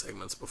Kingdom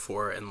segments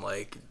before and,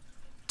 like,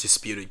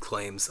 disputed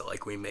claims that,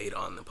 like, we made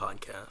on the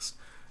podcast.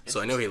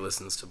 So I know he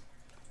listens to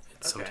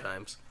it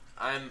sometimes.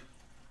 I'm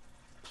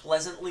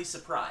pleasantly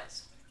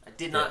surprised. I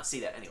did not see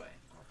that anyway.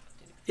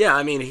 Yeah,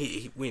 I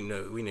mean, we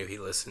knew he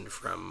listened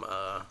from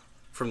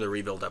the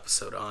Rebuild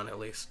episode on, at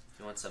least. If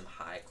you want some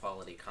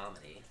high-quality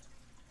comedy...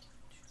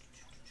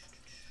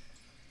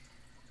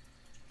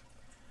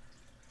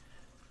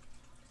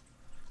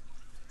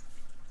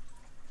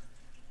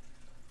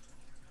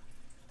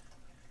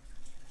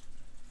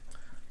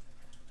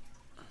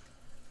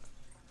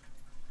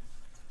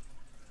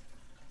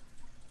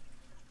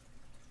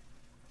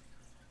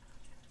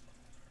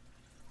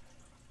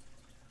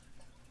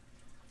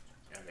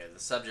 Okay, the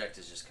subject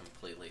is just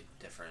completely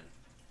different.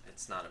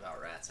 It's not about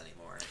rats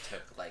anymore. It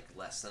took, like,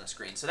 less than a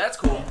screen. So that's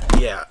cool.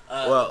 Yeah.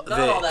 Well, not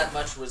all that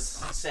much was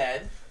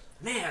said.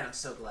 Man, I'm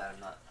so glad I'm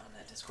not on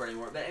that Discord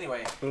anymore. But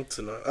anyway.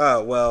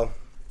 Oh, well.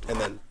 And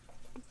then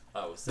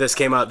this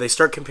came out. They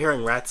start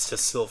comparing rats to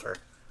silver.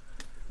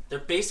 They're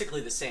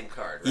basically the same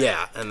card, right?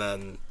 Yeah, and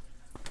then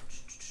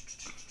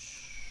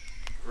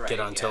get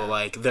onto,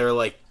 like, they're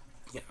like,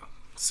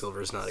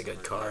 silver's not a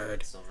good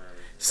card.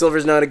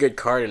 Silver's not a good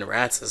card, and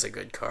rats is a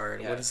good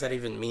card. Yeah, what does that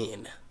even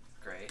mean?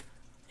 Great.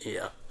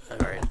 Yeah. All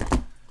right.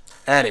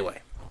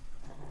 Anyway.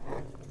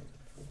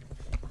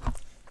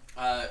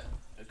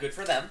 Good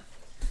for them.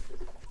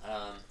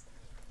 I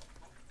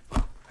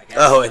guess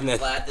I'm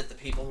glad that the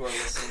people who are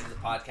listening to the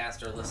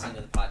podcast are listening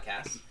to the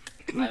podcast.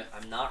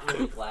 I'm not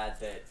really glad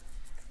that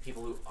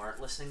people who aren't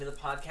listening to the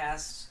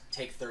podcast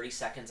take 30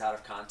 seconds out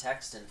of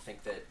context and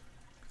think that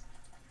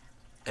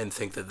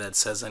that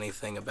says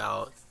anything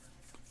about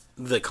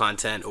the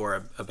content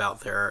or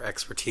about their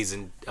expertise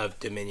of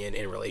Dominion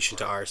in relation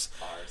to ours.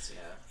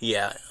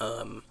 Yeah.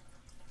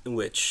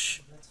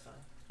 Which... That's fine.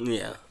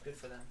 Yeah. Good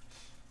for them.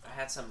 I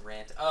had some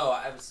rant...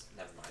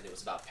 never mind. It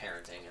was about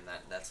parenting, and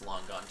that's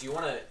long gone. Do you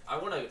want to... I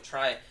want to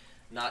try...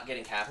 not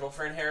getting capital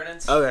for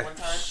inheritance Okay, one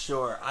time.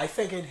 sure. I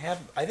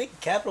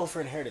think capital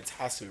for inheritance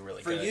has to be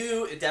really For good.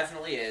 you, it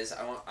definitely is.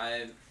 I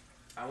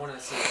want to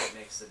see if it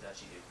makes the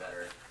Duchy Duke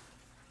better.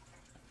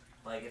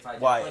 Like if I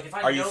Why? Like if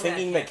I Are you know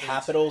thinking that can't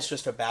capital's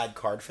just a bad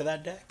card for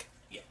that deck?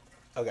 Yeah.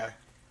 Okay.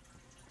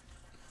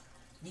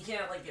 You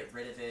can't like get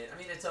rid of it. I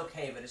mean, it's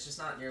okay, but it's just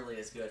not nearly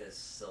as good as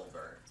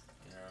silver.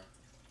 You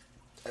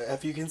know.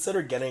 Have you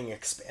considered getting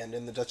expand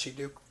in the Duchy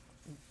Duke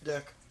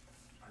deck?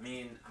 I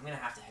mean, I'm gonna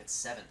have to hit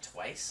 7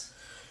 twice.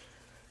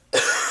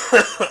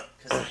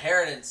 Because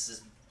inheritance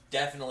is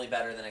definitely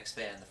better than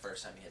expand the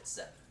first time you hit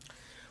 7.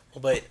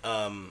 Well, but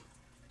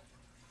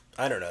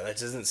I don't know. That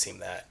doesn't seem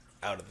that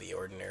out of the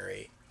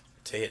ordinary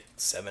to hit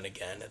 7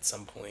 again at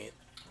some point.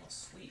 Oh,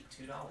 sweet,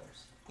 $2.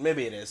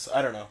 Maybe it is.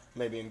 I don't know.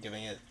 Maybe I'm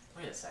giving it.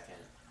 Wait a second.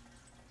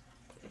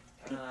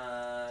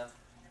 No,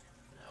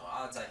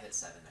 odds I hit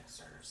 7 next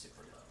turn are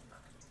super low. I'm not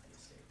gonna hit the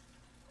estate.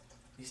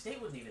 The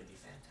estate wouldn't even be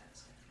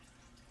fantastic.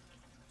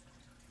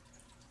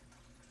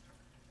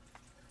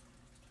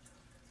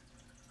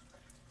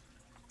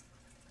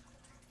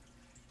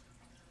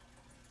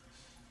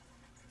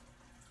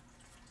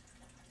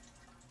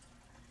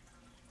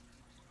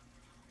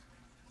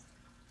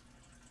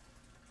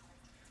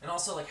 And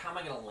also, like, how am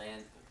I gonna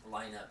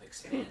line up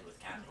expand with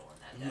capital in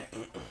that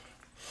deck?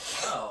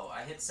 Oh,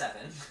 I hit 7.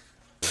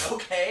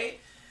 Okay.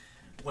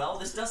 Well,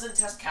 this doesn't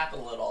test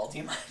capital at all. Do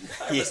you mind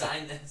if I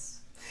resign this?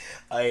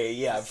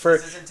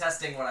 This isn't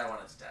testing what I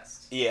wanted to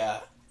test.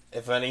 Yeah.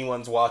 If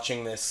anyone's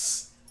watching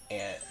this,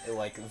 and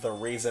like the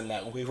reason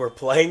that we were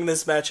playing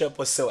this matchup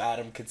was so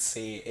Adam could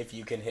see if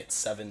you can hit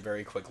 7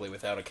 very quickly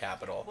without a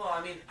capital. Well,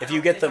 I mean,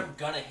 I'm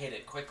gonna hit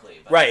it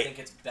quickly, but right. I think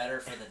it's better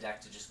for the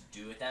deck to just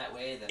do it that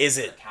way than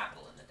the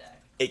capital in the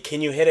deck.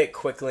 Can you hit it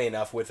quickly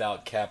enough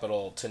without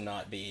capital to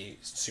not be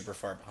super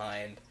far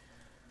behind?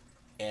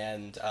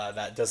 And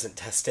that doesn't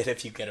test it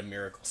if you get a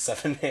Miracle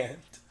 7 hand.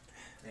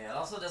 Yeah, it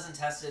also doesn't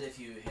test it if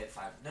you hit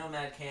 5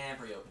 Nomad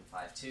Camp, or you open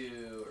 5-2, or, you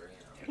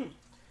know,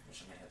 which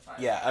I'm going to hit 5.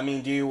 Yeah, I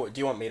mean, do you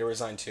want me to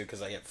resign too,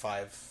 because I get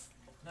 5?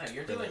 No,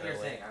 you're doing your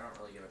thing. I don't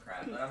really give a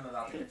crap, but I'm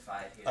about to hit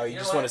 5 here. Oh, you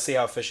just want to see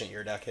how efficient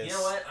your deck is? You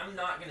know what? I'm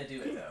not going to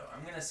do it, though.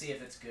 I'm going to see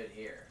if it's good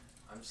here.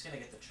 I'm just going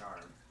to get the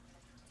Charm.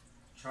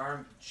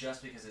 Charm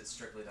just because it's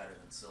strictly better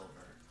than silver.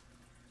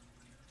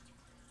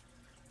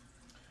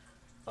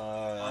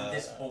 On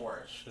this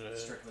board,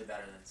 strictly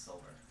better than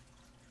silver.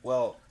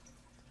 Well,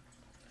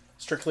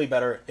 strictly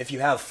better. If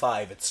you have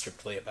 5, it's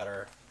strictly a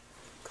better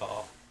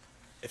call.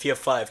 If you have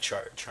 5,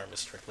 Charm is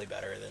strictly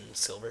better than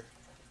silver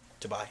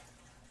to buy.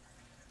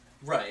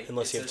 Right.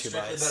 Unless you have 2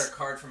 buys. It's a strictly better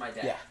card for my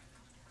deck. Yeah.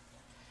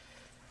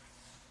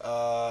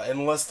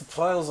 Unless the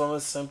pile's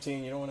almost empty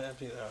and you don't want to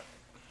empty that.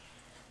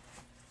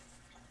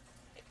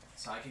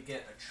 So I could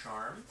get a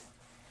Charm,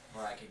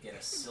 or I could get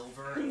a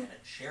silver and a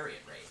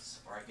Chariot race,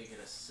 or I could get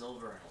a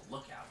silver and a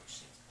Lookout, which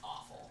seems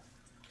awful.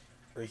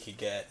 Or you could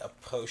get a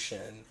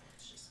potion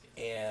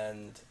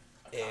and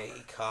a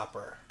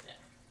copper.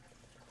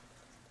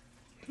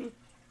 Yeah.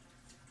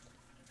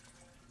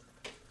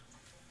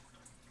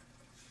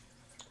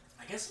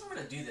 I guess if I'm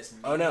gonna do this,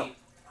 maybe Ironworks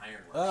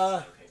is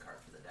an okay card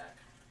for the deck.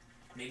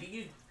 Maybe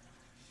you.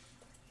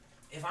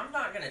 If I'm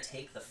not gonna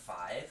take the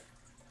 5.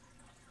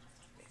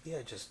 Yeah,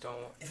 I just don't.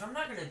 If I'm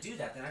not going to do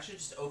that, then I should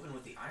just open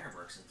with the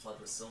Ironworks and flood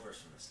with silvers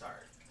from the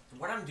start.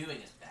 What I'm doing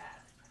is bad.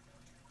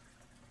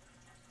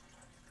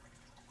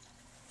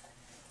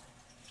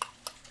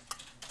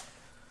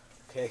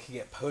 Okay, I could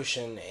get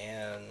potion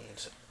and...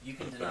 You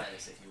can deny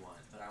this if you want,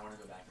 but I want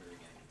to go back to the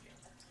beginning of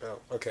the game.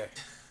 Oh, okay.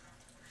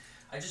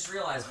 I just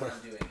realized what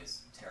I'm doing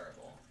is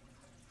terrible.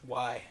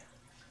 Why?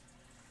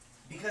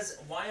 Because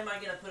why am I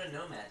going to put a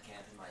Nomad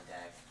Camp in my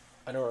deck?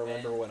 I don't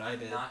remember what I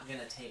did. I'm not going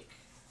to take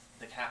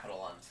the capital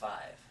on 5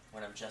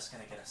 when I'm just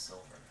going to get a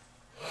silver.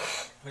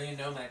 Putting a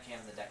Nomad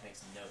Camp in the deck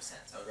makes no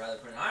sense. I would rather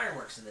put an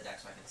Ironworks in the deck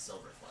so I can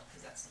silver flood,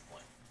 because that's the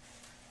point.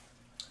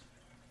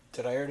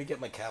 Did I already get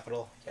my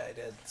capital? Yeah, I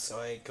did. So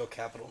I go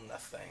capital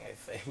nothing, I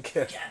think.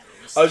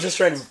 I was just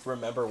trying to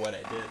remember what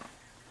I did.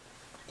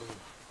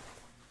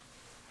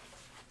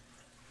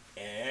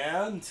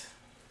 And...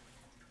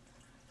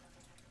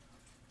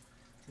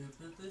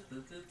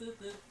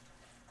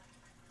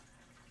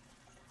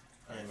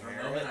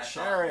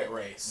 Chariot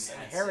race.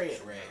 And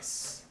Chariot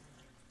race.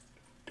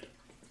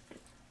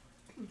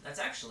 That's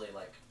actually,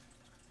 like,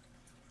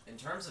 in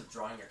terms of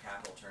drawing your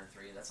capital turn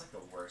 3, that's like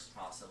the worst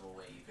possible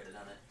way you could have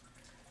done it.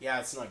 Yeah,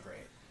 it's not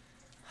great.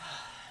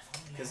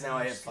 Because now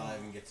I have 5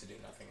 and get to do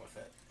nothing with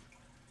it.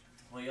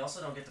 Well, you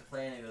also don't get to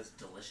play any of those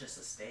delicious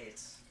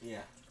estates.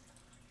 Yeah.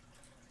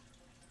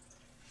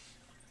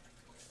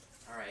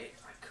 Alright,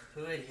 I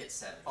could hit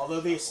 7.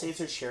 Although the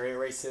estates are chariot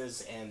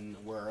races, and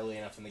we're early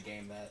enough in the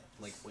game that,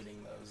 like,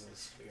 winning those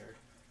is weird.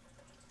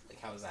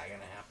 Like, how is that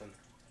gonna happen?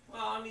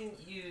 Well, I mean,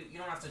 you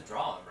don't have to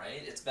draw them,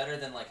 right? It's better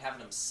than, like, having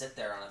them sit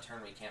there on a turn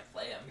where you can't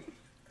play them.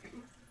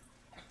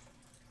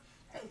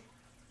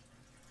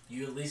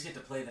 You at least get to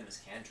play them as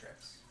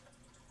cantrips.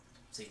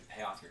 So you can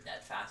pay off your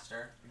debt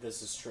faster.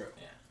 This is true.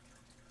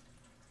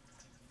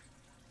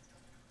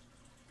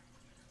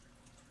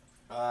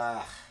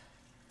 Yeah.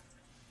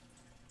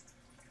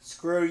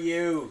 Screw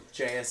you,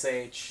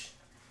 JSH.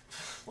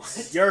 What?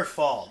 It's your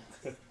fault.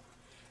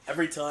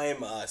 Every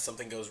time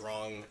something goes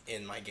wrong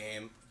in my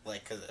game,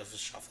 like because of a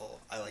shuffle,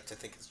 I like to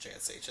think it's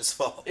JSH's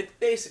fault. It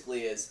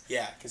basically is.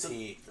 Yeah, because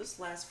Those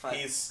last 5...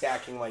 he's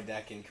stacking my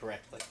deck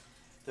incorrectly.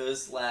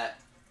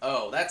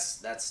 Oh, that's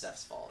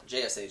Steph's fault.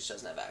 JSH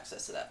doesn't have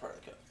access to that part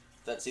of the code.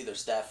 That's either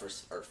Steph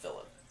or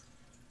Philip.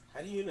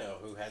 How do you know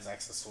who has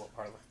access to what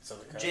part of the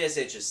code?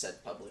 JSH has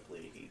said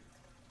publicly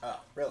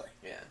Oh, really?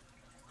 Yeah.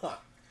 Huh.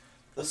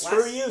 Those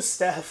Screw last- you,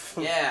 Steph.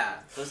 Yeah,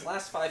 those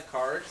last 5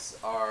 cards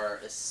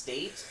are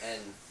Estate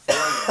and 4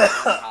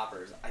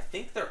 non-toppers. I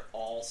think they're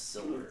all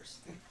silvers.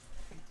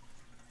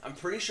 I'm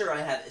pretty sure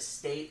I have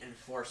Estate and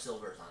 4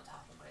 silvers on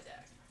top of my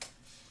deck.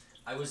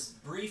 I was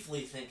briefly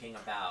thinking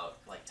about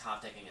like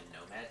top decking a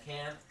Nomad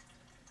camp,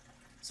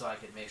 so I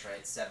could make sure I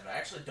had 7, but I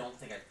actually don't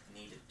think I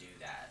need to do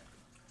that.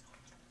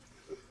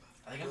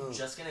 I think I'm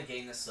just gonna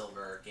gain the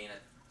silver, gain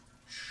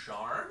a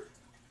charm,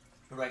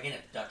 or do I gain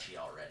a duchy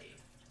already?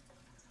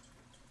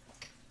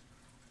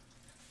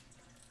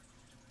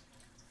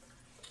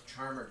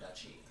 Charm or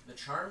duchy? The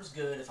charm's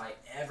good if I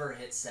ever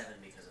hit 7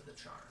 because of the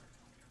charm.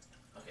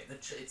 Okay,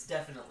 it's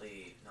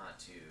definitely not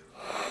too...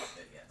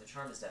 yeah, the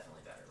charm is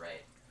definitely better,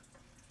 right?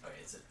 Okay,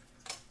 it's a...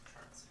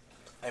 charm.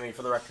 I mean,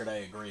 for the record, I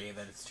agree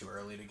that it's too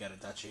early to get a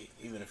duchy,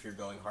 even if you're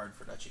going hard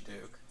for Duchy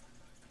Duke.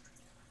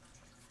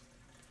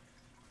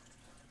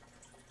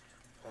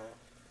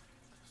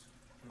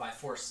 By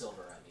 4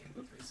 silver, I mean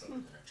 3 silvers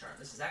and a charm.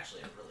 This is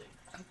actually a really...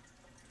 I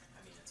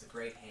mean, it's a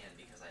great hand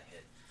because I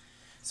hit...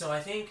 So I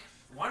think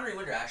Wandering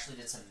Winter actually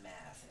did some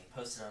math, and he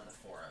posted it on the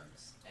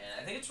forums. And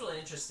I think it's really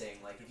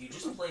interesting, like, if you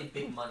just play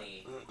big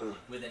money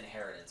with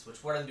Inheritance,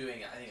 which what I'm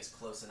doing, I think is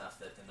close enough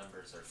that the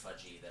numbers are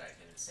fudgy that I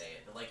can say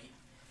it. But, like,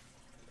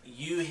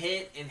 you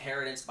hit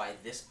Inheritance by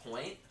this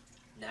point,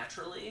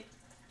 naturally,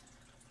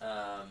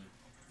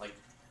 like,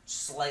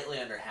 slightly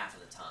under half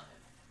of the time.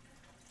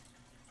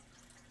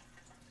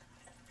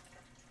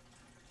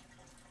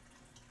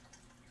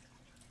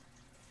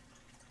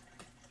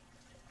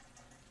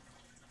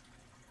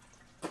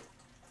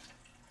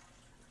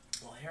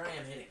 Well, here I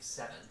am hitting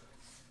 7.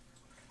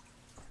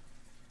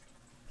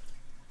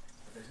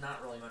 But there's not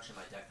really much in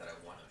my deck that I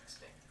want to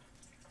expand.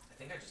 I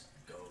think I just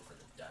go for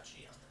the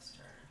duchy on this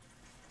turn.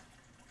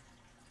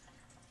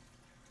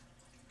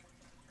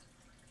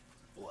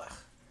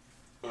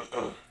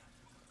 Blech.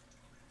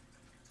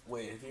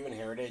 Wait, have you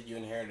inherited? You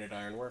inherited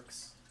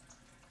Ironworks?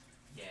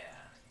 Yeah.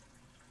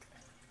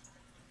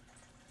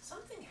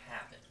 Something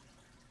happened.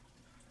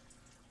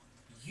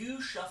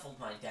 You shuffled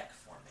my deck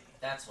for me.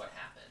 That's what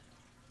happened.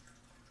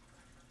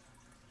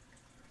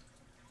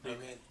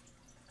 Okay.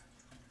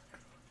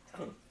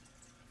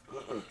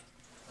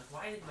 Like,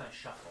 why didn't I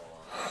shuffle?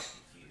 I'm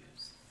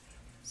confused.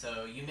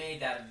 So, you made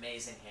that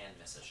amazing hand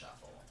miss a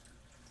shuffle.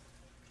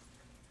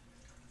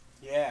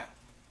 Yeah.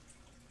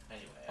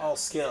 Anyway. All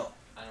skill.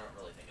 I don't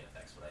really think it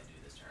affects what I do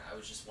this turn. I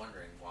was just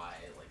wondering why,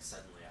 like,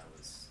 suddenly I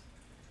was...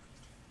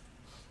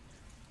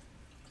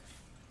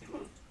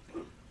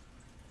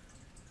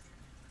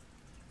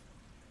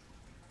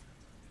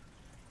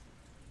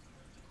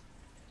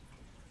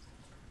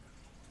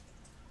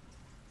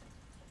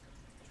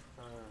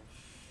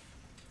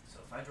 So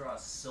if I draw a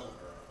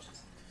silver, which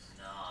is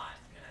not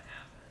gonna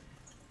happen.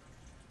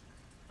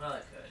 Well,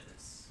 it could.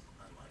 It's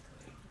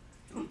unlikely.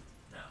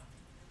 No.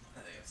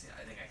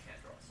 I think I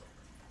can't draw a silver.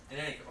 In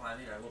any case, well, I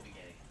mean, I will be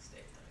gaining the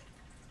state. I mean,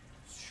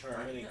 Sure,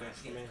 any good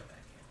for me. No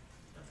man camp.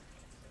 No man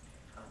camp is okay.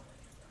 I don't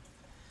like it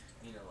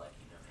though. You know, like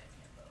no man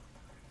camp though.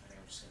 I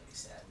think I'm just gonna be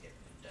sad and get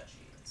new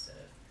duchy instead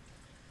of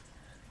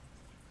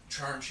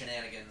charm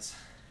shenanigans.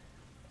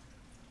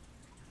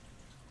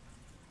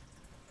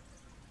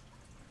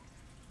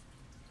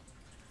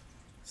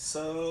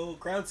 So,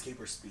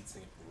 Groundskeeper speeds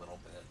me up a little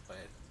bit,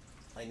 but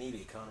I need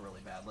Econ really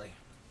badly.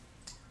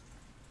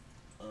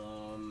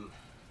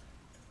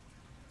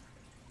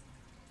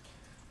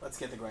 Let's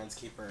get the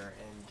Groundskeeper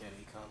and get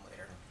Econ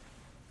later.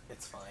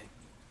 It's fine.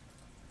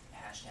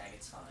 Hashtag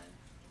it's fine.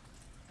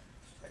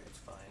 It's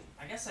fine.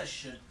 I guess I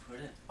should put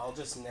it. I'll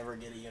just never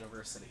get a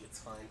university. It's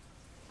fine.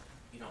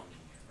 You don't need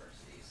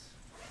universities.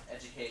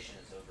 Education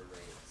is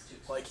overrated. It's too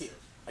Well, expensive.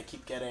 I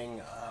keep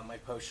getting my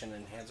potion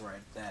and hands where I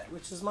have that,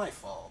 which is my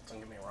fault. Don't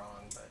get me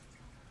wrong,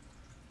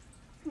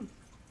 but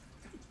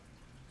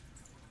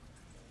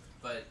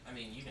But I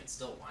mean, you can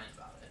still whine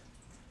about it.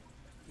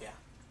 yeah.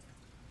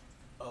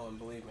 Oh, and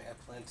believe me, I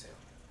plan to.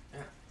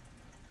 Yeah.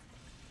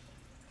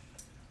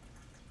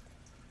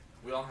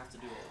 We all have to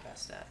do what we're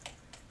best at.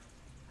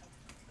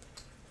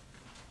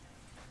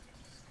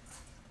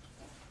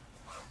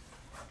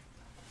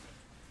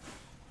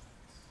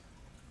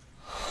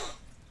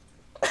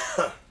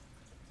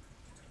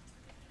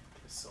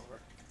 Silver.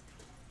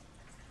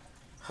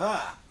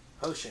 Ha!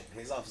 Potion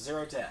pays off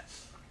 0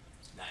 death.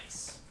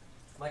 Nice.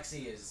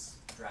 Lexi is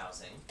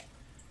drowsing.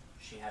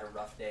 She had a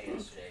rough day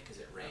yesterday because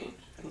it rained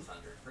and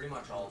thundered pretty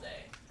much all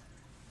day.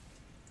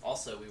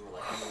 Also, we were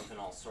like moving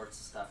all sorts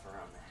of stuff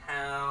around the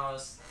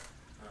house.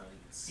 You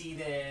can see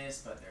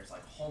this, but there's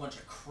like a whole bunch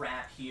of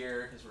crap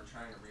here because we're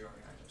trying to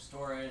reorganize our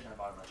storage. I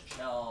bought a bunch of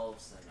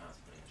shelves, and I was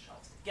putting the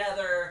shelves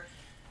together.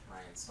 I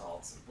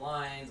installed some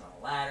blinds on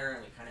a ladder,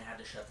 and we kind of had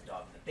to shut the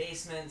dog in the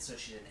basement so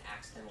she didn't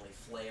accidentally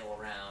flail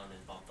around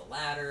and bump the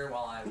ladder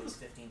while I was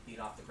 15 feet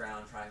off the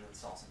ground trying to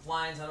install some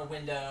blinds on a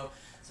window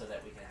so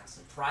that we can have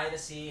some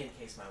privacy in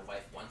case my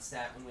wife wants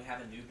that when we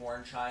have a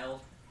newborn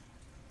child.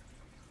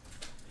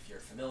 If you're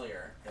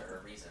familiar, there are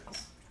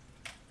reasons.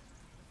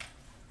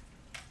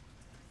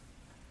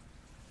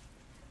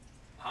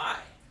 Hi.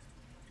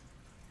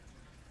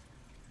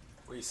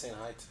 What are you saying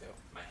hi to?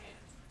 My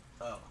hand.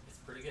 Oh. It's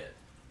pretty good.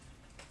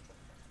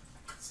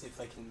 Let's see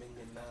if I can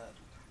minion that.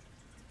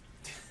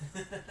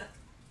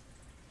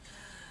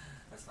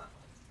 That's not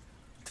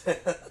funny.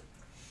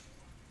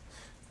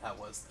 That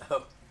was,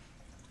 though.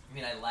 I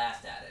mean, I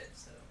laughed at it,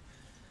 so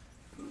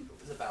it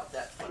was about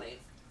that funny.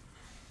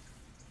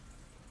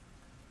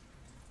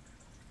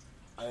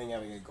 I think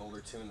having a gold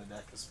or two in the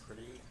deck is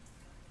pretty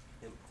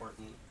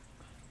important.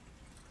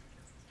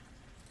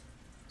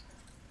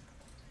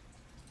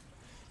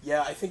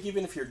 Yeah, I think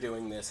even if you're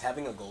doing this,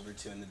 having a gold or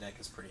two in the deck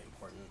is pretty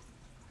important.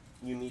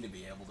 You need to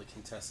be able to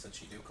contest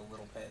Dutchy Duke a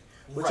little bit,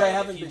 which right, I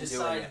haven't been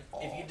doing at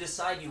all. If you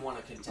decide you want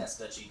to contest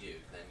Dutchy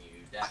Duke, then you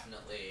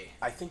definitely...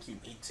 I think you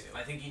need to.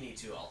 I think you need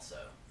to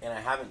also. And I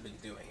haven't been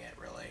doing it,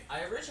 really.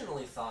 I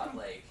originally thought,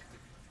 like,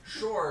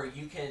 sure,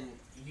 you can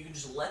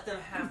just let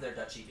them have their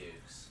Dutchy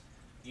Dukes.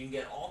 You can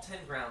get all 10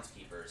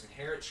 Groundskeepers,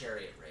 inherit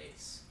Chariot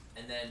Race,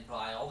 and then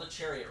buy all the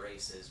Chariot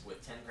Races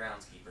with 10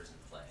 Groundskeepers in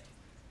play.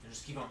 And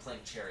just keep on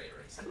playing Chariot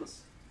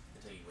Races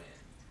until you win.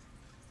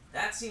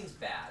 That seems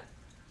bad.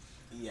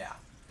 Yeah.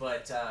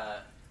 But,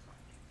 I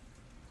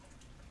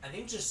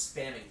think just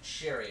spamming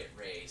Chariot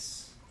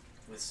Race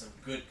with some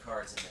good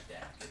cards in the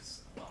deck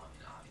is, well, I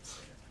mean,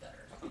 obviously that's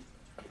better.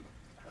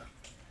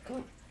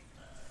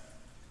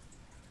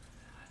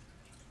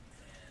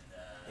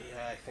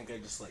 Yeah, I think I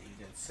just let you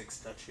get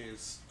 6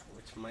 Dutchies,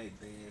 which might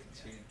be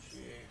GG.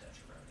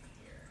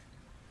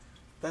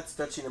 That's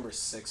Dutchy number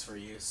 6 for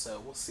you, so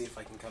we'll see if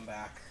I can come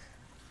back.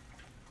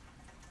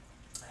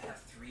 I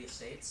have 3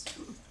 estates,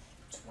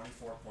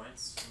 24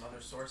 points from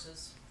other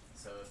sources.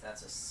 So if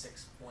that's a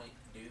 6-point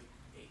Duke,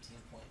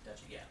 18-point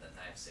Dutchy, yeah, then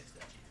I have 6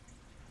 Dutchy.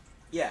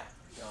 Yeah.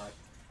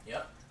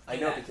 Yep. I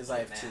know because I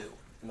have 2,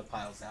 and the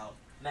pile's out.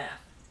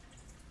 Math.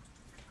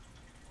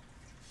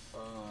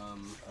 Okay.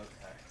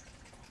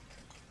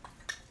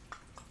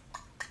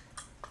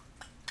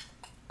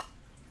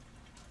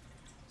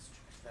 Let's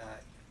check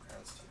that.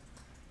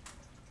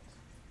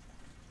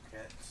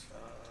 Get,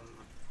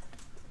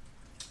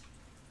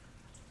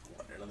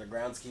 what, another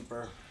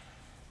Groundskeeper?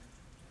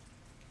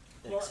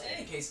 Well, in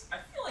any case, I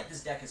feel like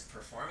this deck is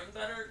performing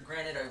better.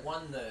 Granted, I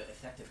won the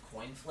effective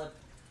coin flip,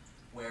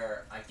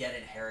 where I get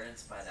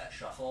inheritance by that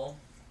shuffle.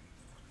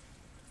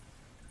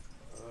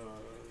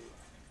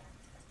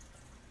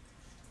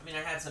 I mean,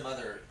 I had some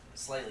other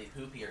slightly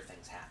poopier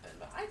things happen,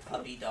 but hi,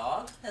 Puppy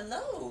Dog.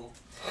 Hello.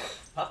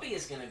 Puppy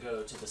is going to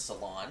go to the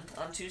salon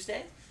on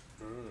Tuesday,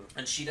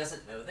 and she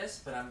doesn't know this,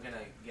 but I'm going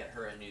to get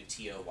her a new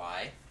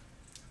TOY.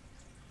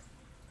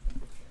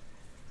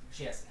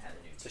 She hasn't had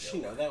a new TOY. Does she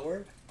know that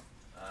word?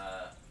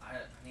 I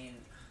mean,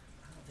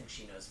 I don't think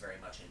she knows very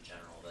much in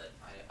general, but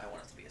I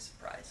want it to be a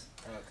surprise.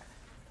 Okay.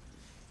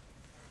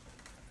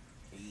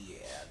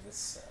 Yeah,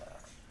 this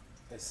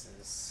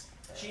is...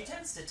 She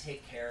tends to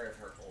take care of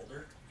her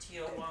older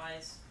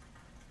TOYs,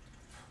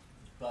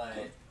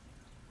 but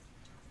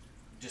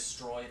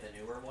destroy the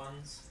newer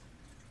ones.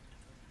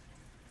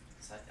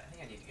 So I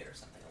think I need to get her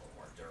something a little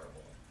more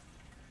durable.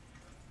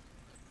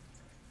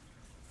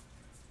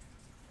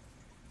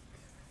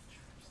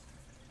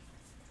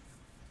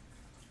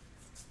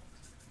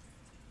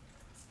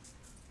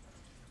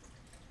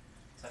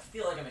 So I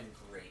feel like I'm in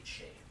great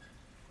shape.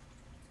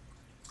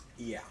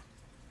 Yeah,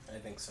 I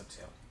think so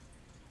too.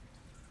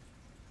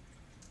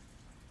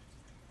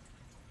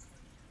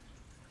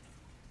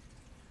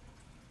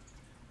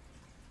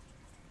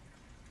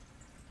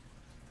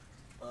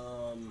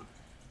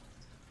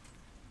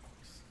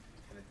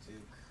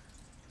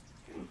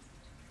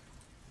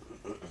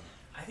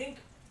 I think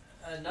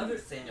another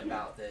thing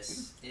about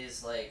this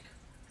is, like,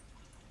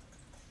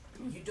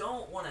 you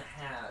don't want to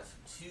have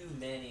too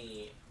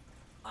many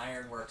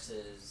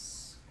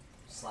Ironworkses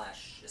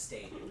 /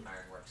 estate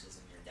Ironworkses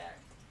in your deck,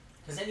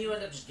 because then you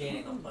end up just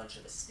gaining a bunch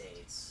of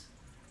estates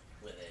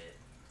with it,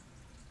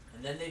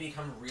 and then they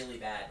become really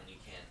bad when you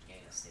can't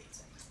gain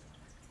estates anymore.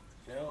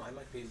 You know, I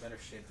might be in better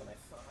shape than I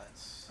thought.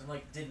 And,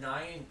 like,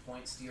 denying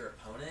points to your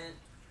opponent,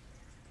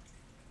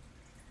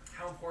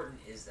 how important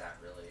is that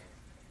really?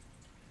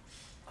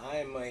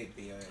 I might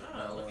be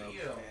look at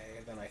you.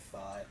 Okay than I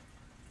thought.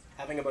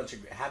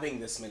 Having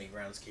this many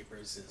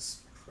Groundskeepers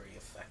is pretty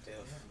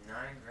effective. You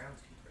have 9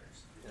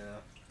 Groundskeepers.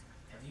 Yeah.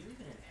 Have you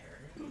even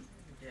inherited? You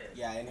did.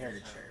 Yeah, I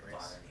inherited Chariot Race.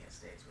 Bought any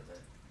estates with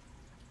it?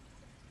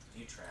 Do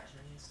you trash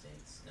any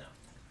estates? No.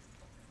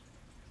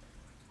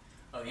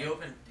 Oh, you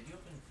opened. Did you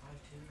open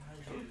 5-2? How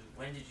did you?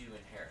 When did you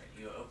inherit?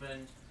 You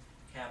opened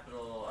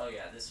Capital. Oh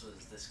yeah, this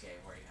was this game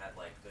where you had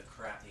like the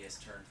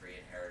crappiest turn 3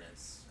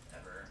 inheritance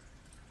ever.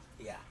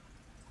 Yeah.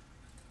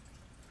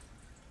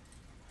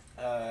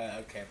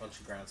 Okay, a bunch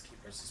of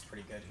Groundskeepers is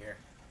pretty good here.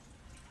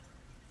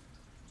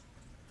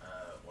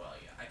 Well,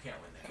 yeah, I can't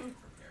win the game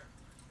from here.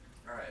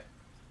 Alright.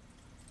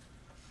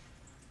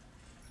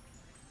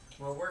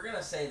 Well, we're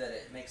gonna say that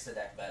it makes the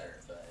deck better,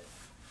 but...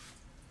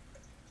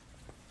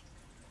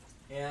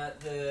 Yeah,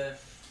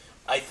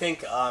 I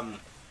think,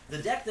 the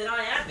deck that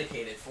I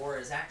advocated for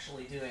is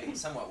actually doing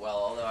somewhat well,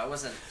 although I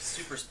wasn't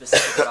super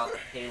specific about the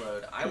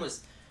payload. I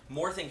was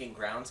more thinking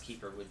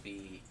Groundskeeper would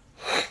be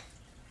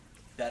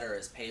better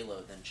as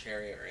payload than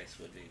Chariot Race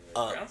would be.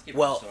 Groundskeeper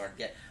well, is so hard to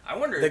get. I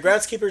wonder the if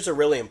Groundskeepers are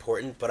really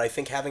important, but I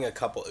think having a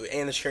couple,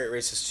 and the Chariot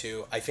Races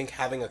too, I think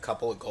having a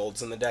couple of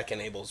golds in the deck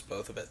enables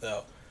both of it,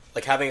 though.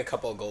 Like, having a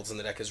couple of golds in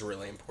the deck is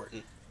really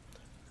important.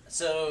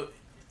 So,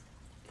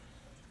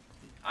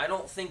 I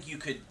don't think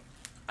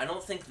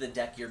the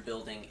deck you're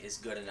building is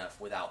good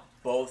enough without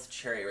both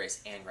Chariot Race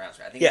and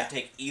Groundskeeper. I think if you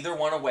take either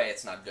one away,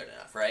 it's not good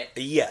enough, right?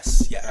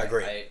 Yes, yeah, I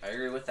agree. I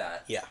agree with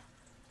that. Yeah.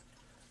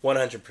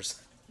 100%.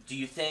 Do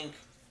you think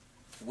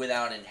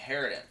without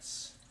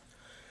Inheritance?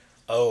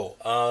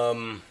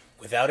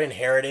 Without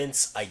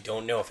Inheritance, I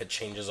don't know if it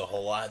changes a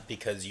whole lot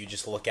because you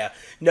just look at...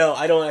 No,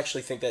 I don't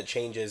actually think that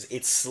changes.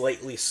 It's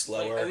slightly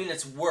slower. Like, I mean,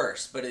 it's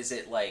worse, but is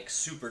it, like,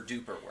 super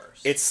duper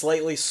worse? It's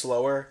slightly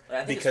slower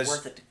I think because it's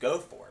worth it to go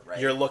for, right?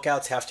 your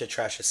lookouts have to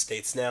trash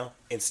estates now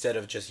instead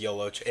of just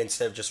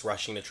instead of just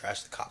rushing to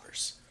trash the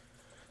coppers.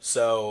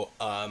 So,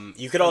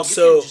 you could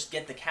also... You can just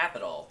get the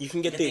capital. You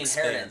can get the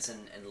Inheritance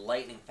and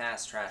lightning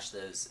fast trash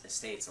those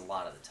estates a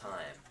lot of the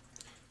time.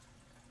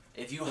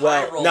 If you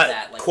Well, high roll not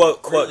that, like,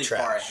 quote really trash.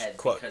 far ahead,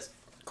 because...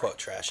 Quote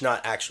trash,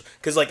 not actual...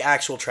 Because, like,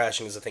 actual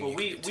trashing is a thing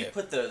Well, you can do, we too.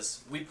 put the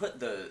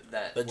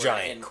word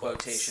giant in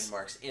quotes. quotation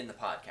marks in the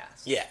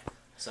podcast. Yeah.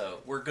 So,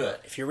 we're good.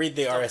 If you read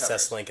the Still RSS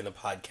covers. link in the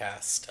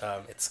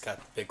podcast, it's got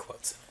big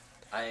quotes in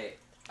it.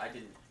 I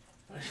didn't...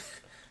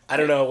 I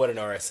don't know what an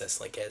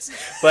RSS link is,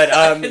 but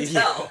I can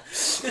tell.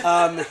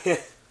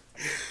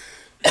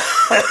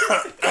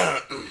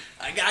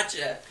 I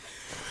gotcha.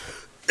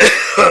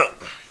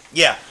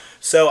 Yeah.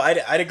 So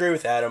I'd agree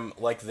with Adam.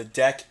 Like, the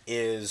deck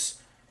is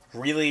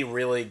really,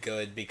 really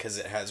good because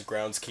it has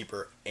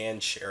Groundskeeper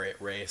and Chariot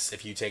Race.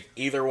 If you take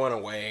either one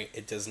away,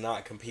 it does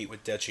not compete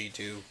with Duchy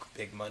Duke,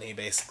 big money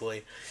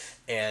basically.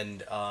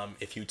 And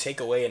if you take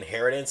away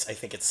Inheritance, I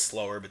think it's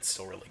slower but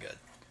still really good.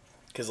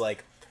 Because,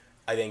 like,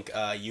 I think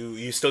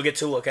you still get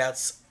 2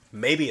 lookouts,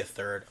 maybe a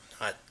third.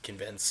 I'm not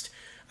convinced.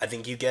 I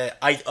think you get...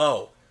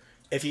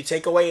 If you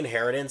take away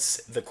Inheritance,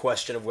 the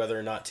question of whether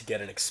or not to get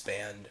an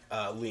expand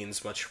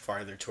leans much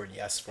farther toward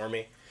yes for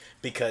me.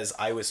 Because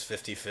I was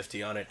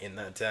 50-50 on it in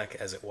that deck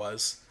as it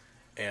was.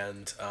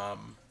 And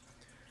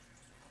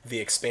the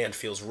expand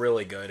feels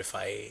really good if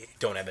I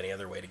don't have any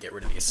other way to get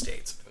rid of the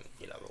estates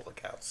and, the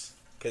lookouts.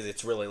 Because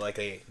it's really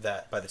likely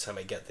that by the time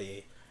I get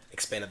the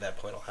expand at that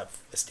point, I'll have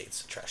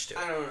estates to trash too.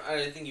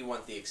 I think you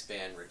want the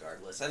expand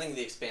regardless. I think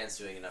the expand's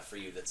doing enough for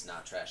you that's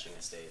not trashing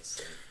estates.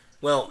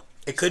 Well,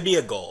 it could be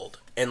a gold.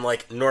 And,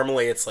 like,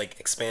 normally it's, like,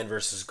 expand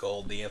versus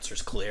gold. The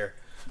answer's clear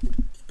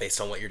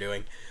based on what you're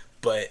doing.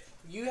 But...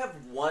 You have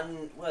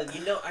one... Well,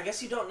 I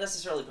guess you don't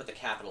necessarily put the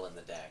capital in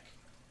the deck.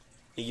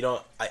 You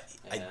don't...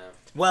 Yeah.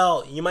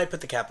 Well, you might put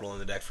the capital in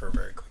the deck for a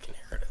very quick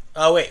inheritance.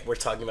 Oh, wait. We're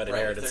talking about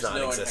inheritance, not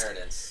non-existent.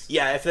 Inheritance.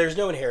 Yeah, if there's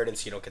no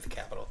inheritance, you don't get the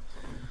capital.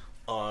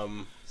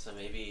 So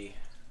maybe...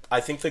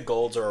 I think the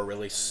golds are a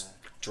really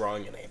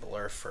strong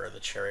enabler for the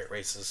Chariot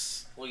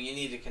Races. Well, you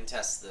need to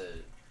contest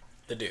the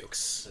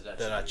Dukes. The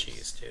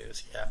Duchies,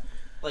 dudes, yeah.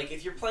 Like,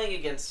 if you're playing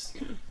against...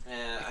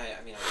 I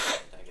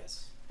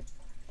guess.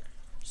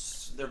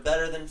 They're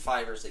better than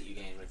 5ers that you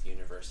gain with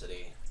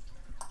University.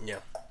 Yeah.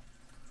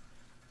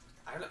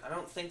 I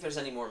don't think there's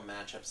any more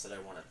matchups that I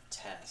want to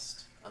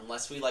test.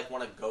 Unless we, like,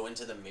 want to go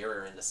into the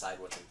mirror and decide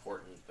what's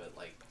important, but,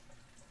 like...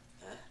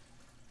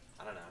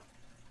 I don't know.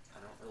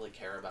 I don't really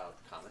care about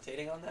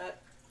commentating on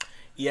that.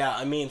 Yeah,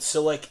 I mean,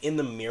 so, like, in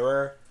the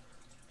mirror...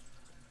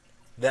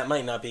 That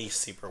might not be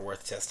super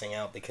worth testing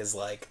out because,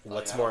 like,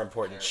 what's more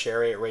important?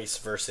 Chariot Race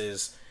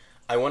versus...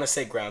 I want to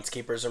say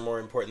Groundskeepers are more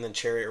important than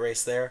Chariot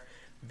Race there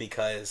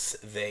because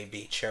they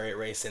beat Chariot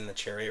Race in the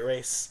Chariot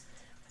Race.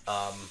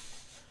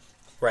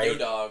 Right? Yo,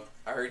 dog.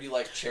 I heard you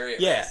like Chariot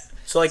Race. Yeah.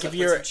 So, like, if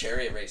you're... Put some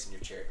Chariot Race in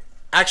your Chariot.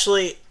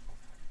 Actually,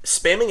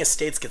 spamming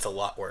estates gets a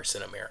lot worse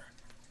in a mirror.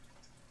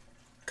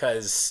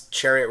 Because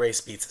Chariot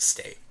Race beats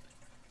estate.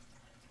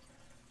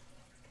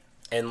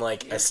 And,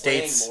 like, You're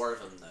estates... playing more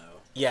of them, though.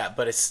 Yeah,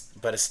 but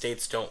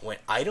estates don't win.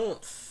 I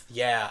don't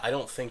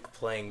think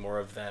playing more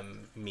of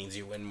them means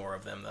you win more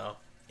of them, though,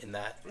 in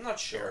that. I'm not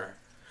sure.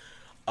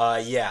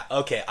 Yeah,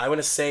 okay. I want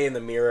to say in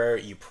the mirror,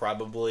 you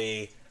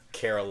probably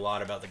care a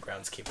lot about the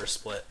Groundskeeper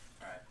split.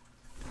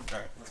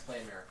 Alright. Let's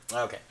play a mirror.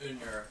 Okay. In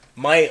mirror.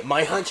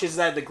 My hunch is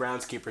that the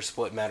Groundskeeper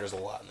split matters a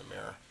lot in the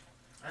mirror.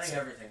 I think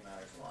everything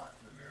matters a lot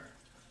in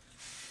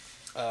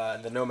the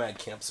mirror. The Nomad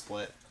camp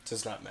split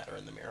does not matter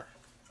in the mirror.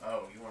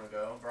 Oh, you want to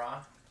go, brah?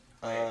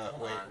 Wait,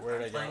 where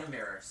did I go? I'm playing a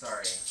mirror,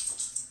 sorry.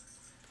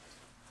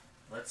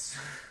 Let's...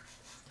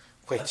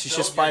 Wait, let's did you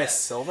build just your buy a deck.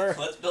 silver?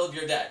 Let's build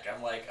your deck.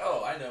 I'm like,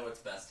 oh, I know what's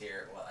best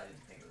here. Well, I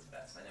didn't think it was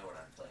best. I know what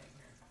I'm playing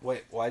here.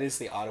 Wait, why does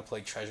the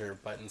autoplay treasure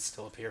button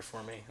still appear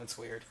for me? That's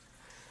weird.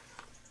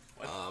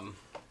 What?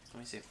 Let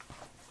me see.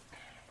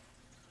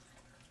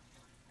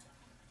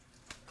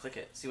 Click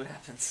it. See what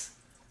happens.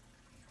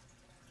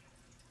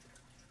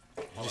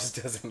 It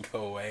just doesn't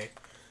go away.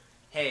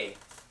 Hey.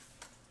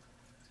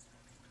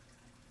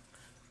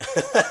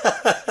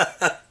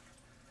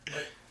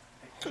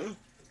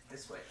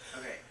 This way.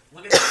 Okay.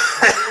 Look at this.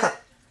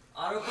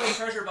 Autoplay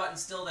treasure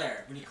button's still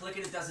there. When you click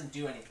it, it doesn't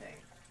do anything.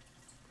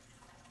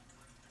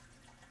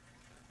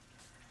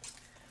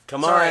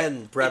 Come Sorry,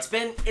 on, Brett. It's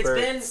been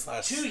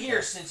 2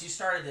 years since you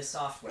started this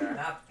software. I'm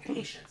out of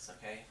patience,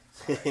 okay?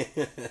 Sorry.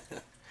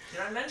 Did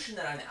I mention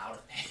that I'm out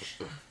of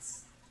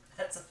patience?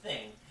 That's a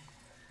thing.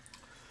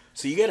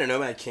 So you get a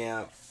Nomad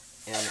camp,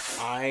 and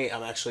I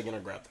am actually going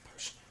to grab the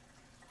potion.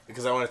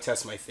 Because I want to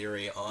test my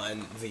theory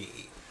on the...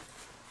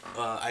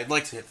 I'd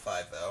like to hit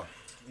 5, though.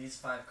 These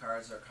 5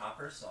 cards are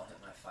copper, so I'll hit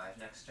my 5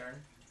 next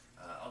turn.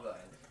 I'll go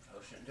ahead and get the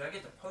potion. Do I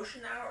get the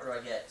potion now, or do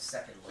I get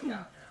second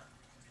lookout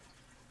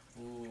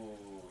now?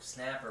 Ooh,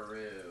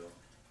 snapperoo.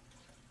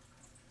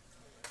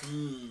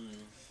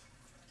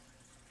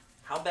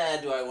 How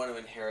bad do I want to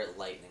inherit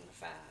lightning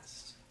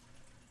fast?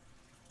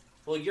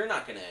 Well, you're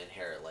not going to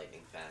inherit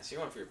lightning fast. You're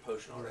going for your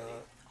potion already.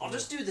 No. I'll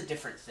just do the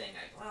different thing.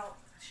 I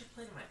should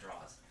play to my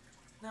draws.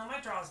 No, my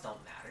draws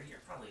don't matter. You're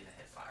probably going to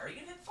hit 5. Are you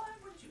going to hit 5?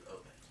 What did you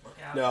open? Look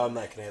out. No, I'm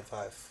not going to hit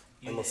 5.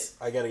 Unless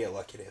I got to get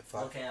lucky to hit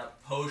 5. Look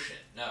out. Potion.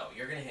 No,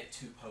 you're going to hit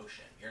 2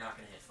 potion. You're not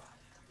going to hit 5.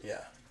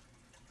 Yeah.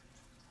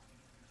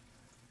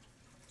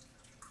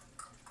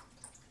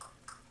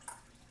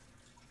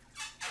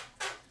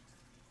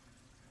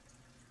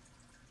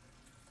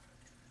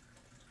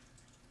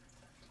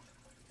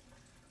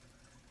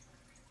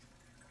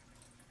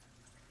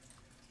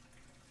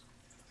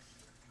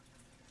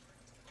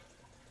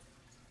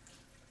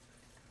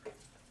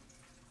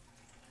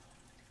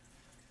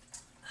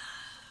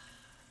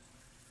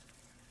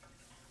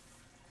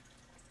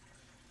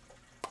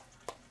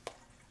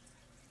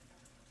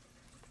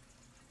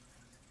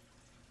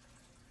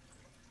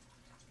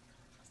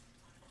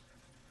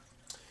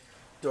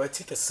 Do I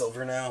take a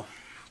silver now?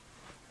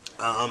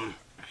 No.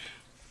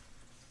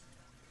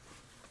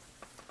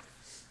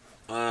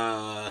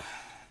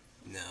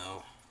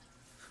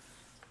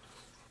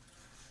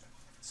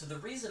 So the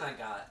reason I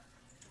got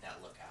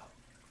that lookout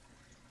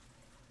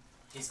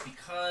is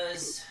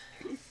because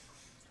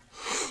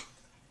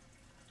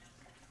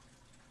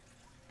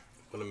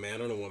When a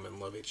man and a woman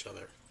love each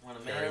other. when a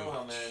man and a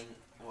woman,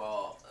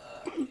 well,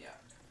 yeah,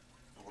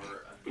 or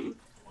a woman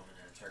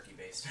and a turkey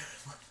baster.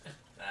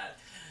 that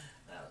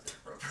was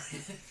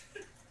inappropriate.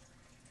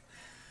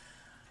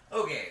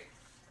 Okay,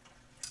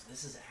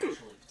 this is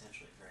actually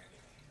potentially a very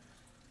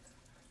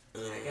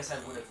good hand. I guess I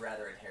would have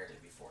rather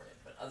inherited before it,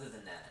 but other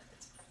than that,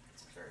 it's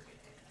a very good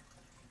hand.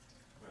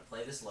 I'm gonna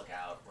play this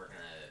lookout. We're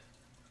gonna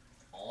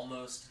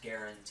almost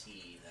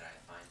guarantee that I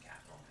find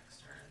capital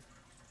next turn.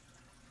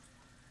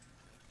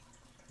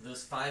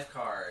 Those 5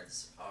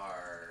 cards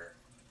are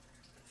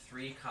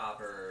 3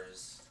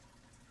 coppers,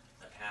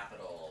 a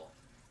capital,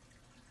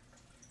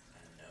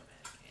 and a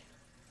Nomad camp.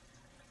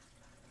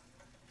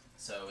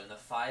 So in the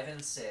 5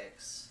 and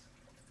 6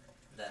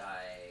 that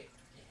I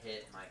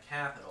hit my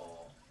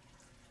capital,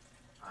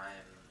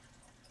 I'm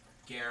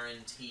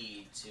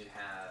guaranteed to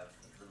have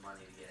the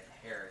money to get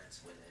inheritance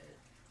with it.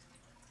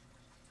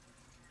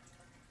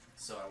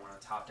 So I want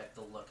to top deck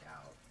the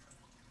lookout.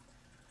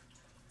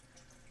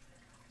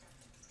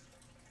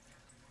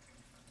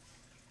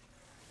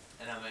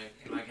 And am I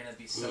going to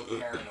be so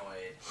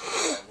paranoid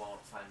that I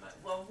won't find my...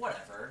 Well,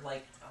 whatever.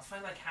 Like, I'll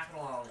find my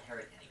capital and I'll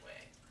inherit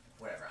anyway.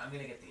 Whatever. I'm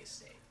going to get the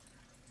estate.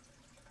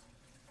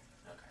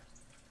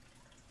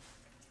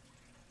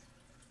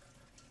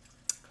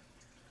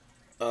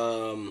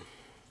 Okay.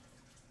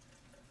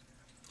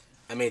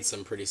 I made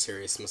some pretty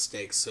serious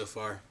mistakes so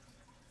far.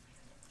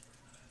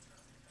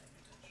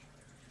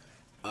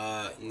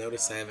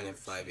 Notice I haven't hit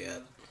 5 yet.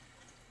 Yeah,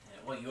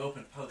 well, you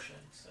opened potion,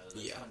 so it's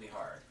going to be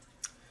hard.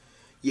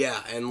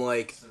 Yeah, and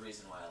like... That's the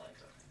reason why I like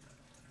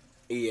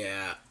opening.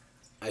 Yeah,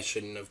 I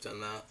shouldn't have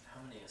done that.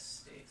 How many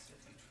estates have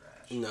you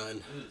trashed?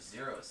 None. Ooh,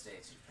 0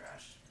 estates you've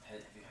trashed. Have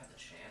you had the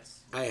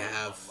chance? I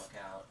have.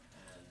 Lookout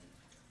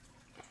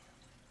and...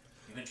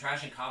 You've been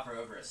trashing copper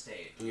over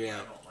estate. Yeah.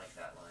 I don't like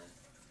that line.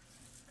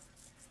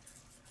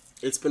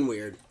 It's been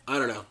weird. I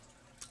don't know.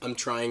 I'm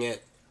trying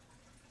it,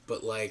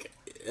 but like,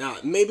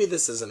 maybe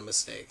this isn't a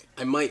mistake.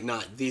 I might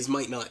not. These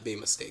might not be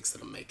mistakes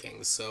that I'm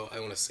making, so I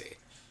want to see.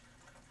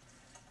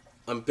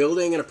 I'm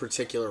building in a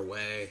particular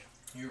way.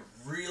 You're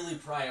really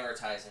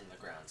prioritizing the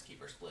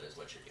Groundskeeper split is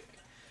what you're doing.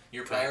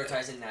 You're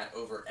prioritizing that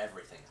over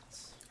everything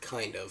else.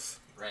 Kind of.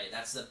 Right,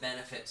 that's the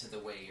benefit to the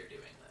way you're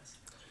doing this.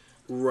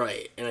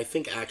 Right, and I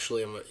think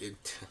actually,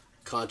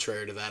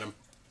 contrary to that, I'm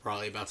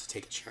probably about to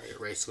take a Chariot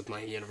race with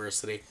my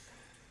university.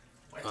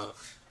 What?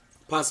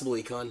 Possible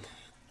econ.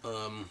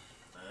 Ugh.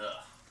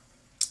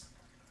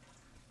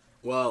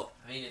 Well...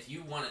 I mean, if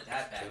you want it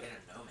that bad, get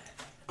a Nomad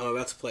camp. I'm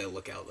about to play a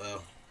Lookout,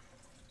 though.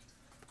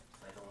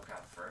 Play the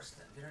Lookout first,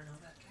 then get our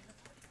Nomad camp?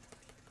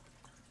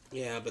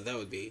 Yeah, but that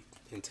would be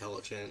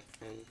intelligent,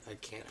 and I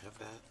can't have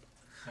that.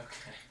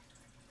 Okay.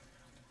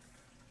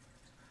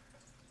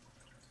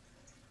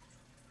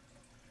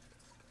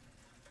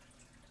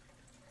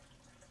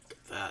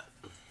 That.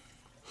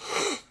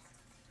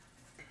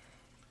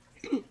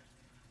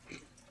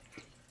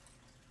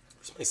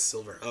 Where's my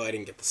silver? Oh, I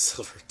didn't get the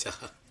silver. Duh.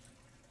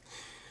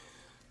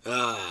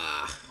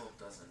 Hope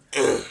doesn't.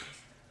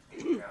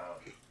 Look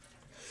out.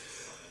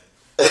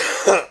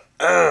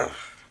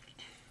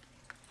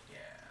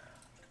 Yeah.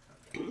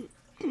 Okay.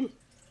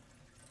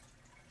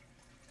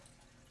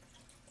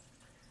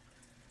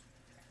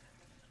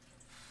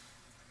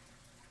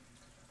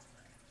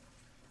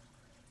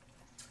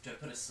 Do I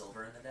put a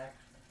silver in the deck?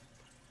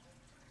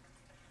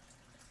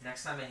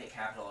 Next time I hit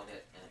capital, I'll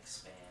get an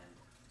expand.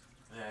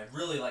 I mean, I'd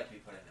really like to be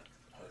putting a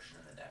potion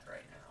in the deck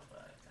right now,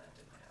 but that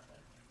didn't happen.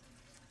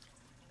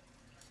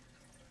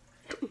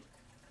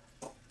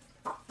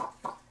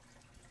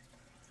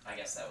 I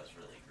guess that was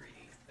really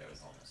greedy. There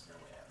was almost no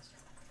way I was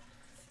going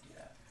to do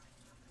that.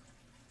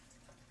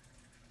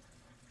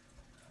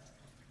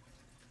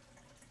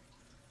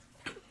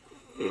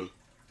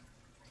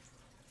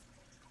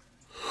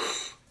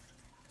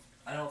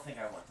 I don't think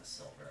I want the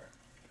silver.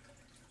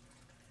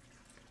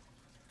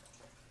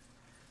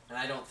 And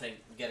I don't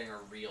think getting a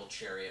real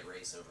Chariot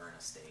race over in a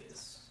state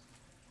is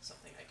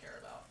something I care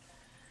about.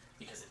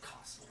 Because it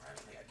costs more. I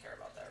don't think I care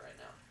about that right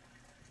now.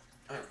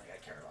 I don't think I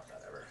care about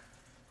that ever.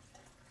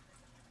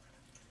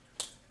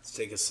 Let's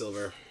take a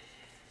silver.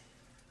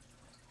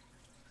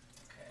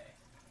 Okay.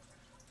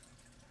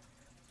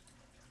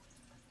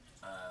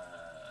 No.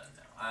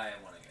 I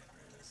want to get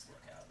rid of this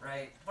Lookout,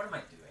 right? What am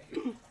I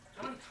doing?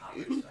 How many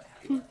coppers do I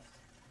have left?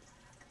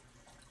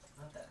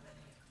 Not that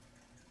many.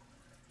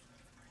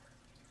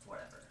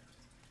 Whatever.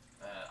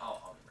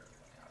 I'll get rid of the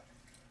Lookout.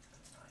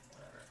 That's fine.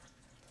 Whatever.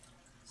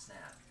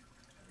 Snap.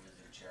 I'm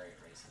losing Chariot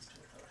races to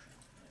a potion,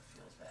 and it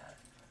feels bad.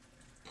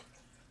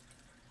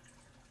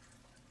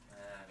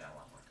 I've got a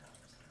lot more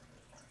coppers than I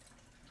really want.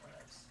 What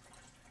else?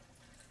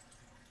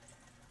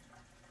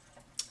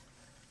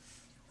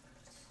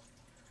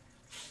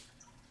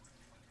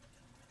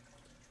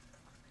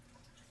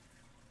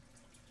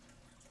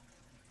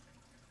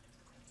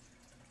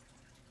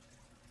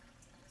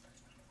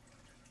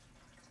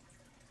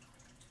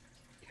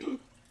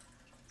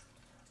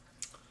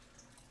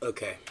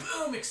 Okay.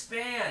 Boom!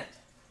 Expand!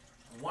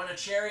 I won a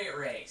Chariot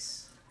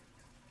race.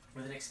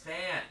 With an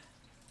expand.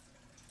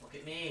 Look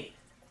at me.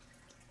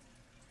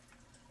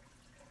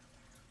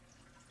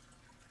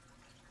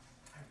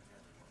 I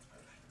really want a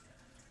potion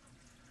yet.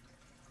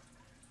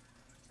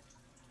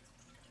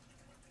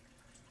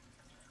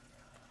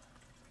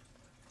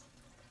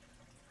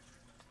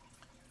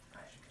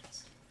 I should get a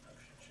stupid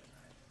potion, shouldn't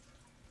I?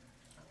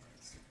 I'm gonna get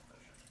a stupid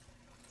potion.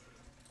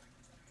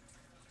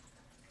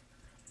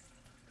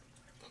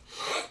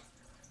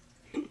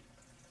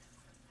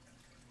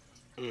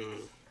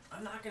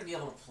 I'm not going to be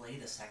able to play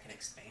the second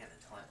expand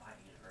until I buy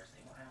the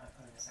university. Why am I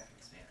putting a second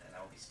expand in? That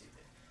would be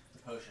stupid.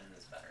 The potion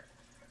is better.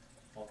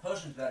 Well,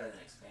 potion's better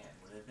than expand.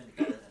 Would it have been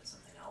better than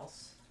something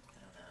else? I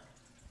don't know.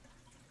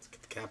 Let's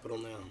get the capital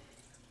now.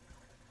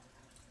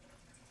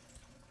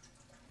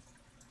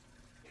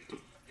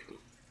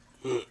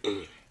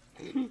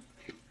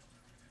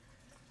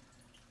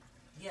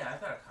 Yeah,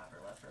 I've got a copper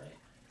left, right?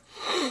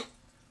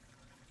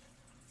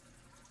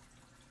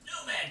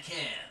 Nomad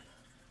camp!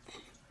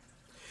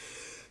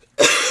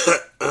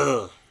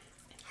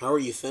 How are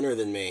you thinner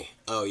than me?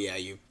 Oh, yeah,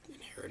 you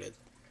inherited.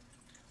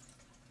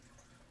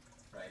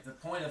 Right, the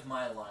point of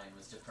my line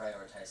was to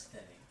prioritize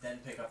thinning, then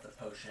pick up the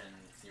potion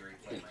theory,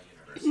 play my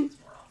universities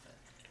more often.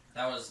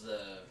 That was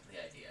the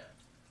idea.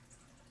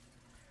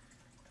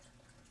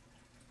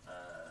 Yeah,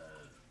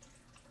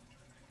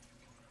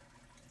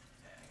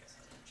 I guess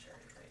I'll do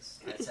Chariot race.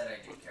 I said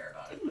I didn't care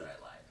about it, but I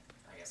lied.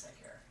 I guess I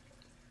care.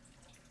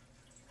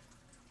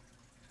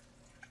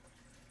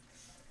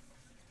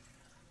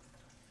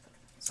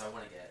 So I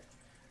want to get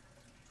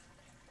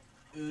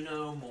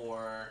Uno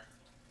more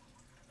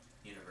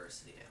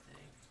university, I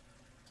think.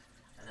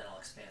 And then I'll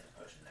expand the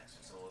potion next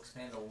turn. So we'll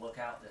expand the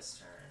Lookout this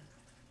turn.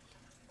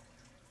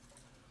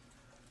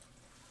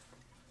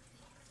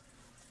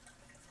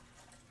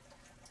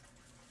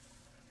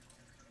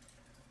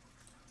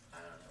 I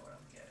don't know what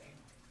I'm getting.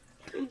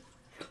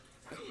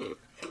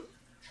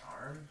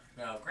 Charm?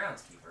 No,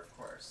 Groundskeeper, of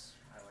course.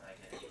 Why would I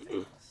get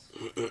anything else?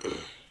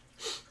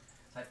 So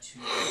I have 2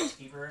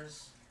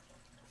 Groundskeepers.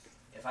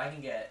 If I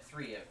can get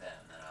 3 of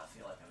them, then I'll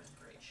feel like I'm in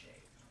great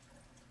shape.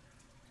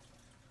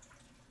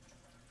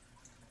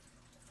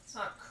 It's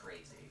not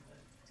crazy,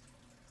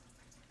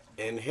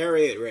 but... And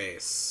Harriet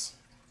race.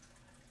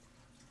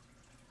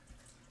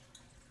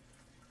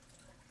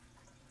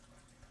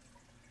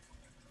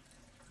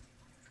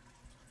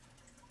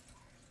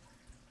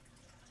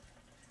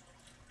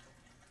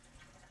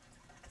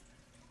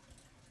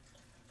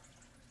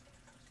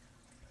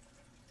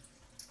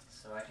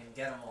 So I can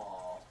get them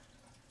all.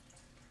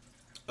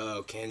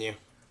 Oh, can you?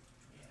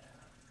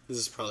 Yeah. This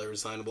is probably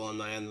resignable on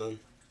my end then.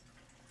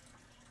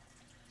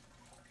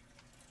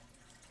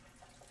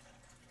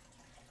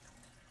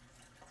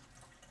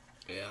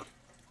 Yeah.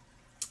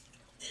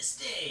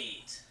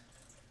 Estate.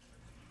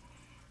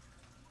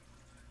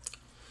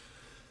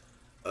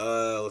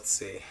 Let's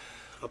see.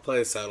 I'll play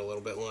this out a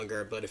little bit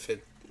longer, but if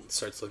it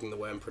starts looking the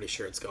way I'm pretty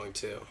sure it's going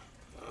to,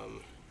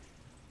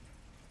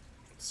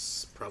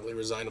 it's probably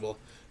resignable.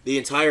 The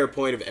entire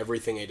point of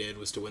everything I did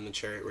was to win the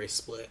Chariot race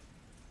split,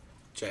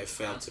 which I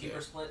failed to do.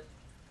 Groundskeeper split?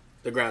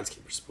 The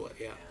Groundskeeper split,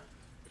 yeah.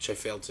 Which I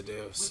failed to do.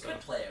 We could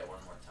play it one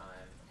more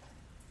time.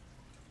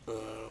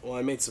 Well,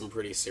 I made some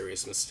pretty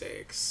serious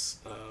mistakes.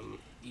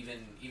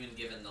 Even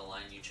given the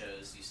line you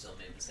chose, you still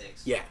made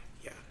mistakes? Yeah,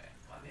 yeah. Okay.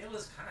 Well, I mean, it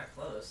was kind of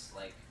close.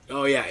 Like,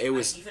 oh, yeah, it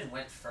was... I even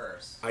went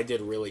first. I did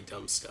really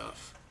dumb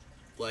stuff.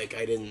 Like,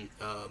 I didn't...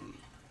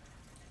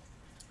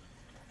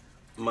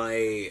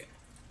 I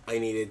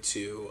needed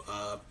to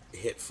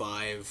hit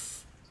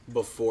 5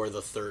 before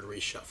the third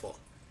reshuffle,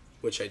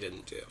 which I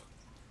didn't do.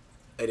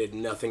 I did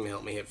nothing to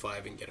help me hit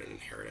 5 and get an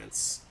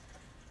inheritance.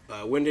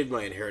 When did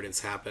my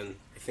inheritance happen?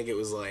 I think it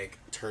was like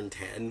turn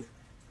 10.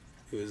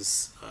 It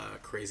was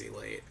crazy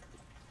late.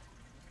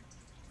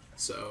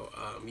 So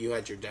you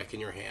had your deck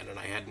in your hand and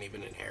I hadn't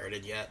even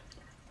inherited yet.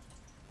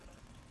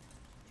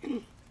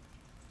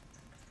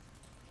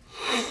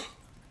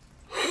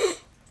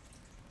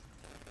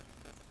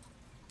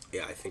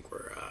 Yeah, I think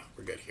we're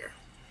good here.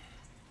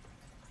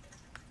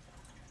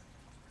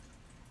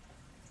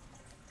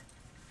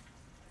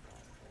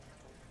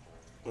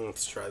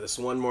 Let's try this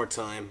one more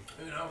time.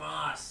 Uno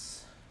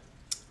mas.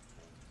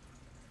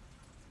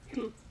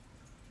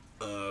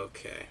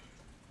 Okay.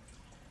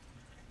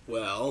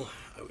 Well,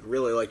 I would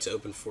really like to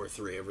open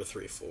 4-3 over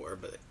 3-4,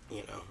 but,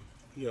 you know,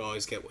 you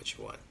always get what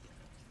you want.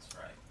 That's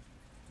right.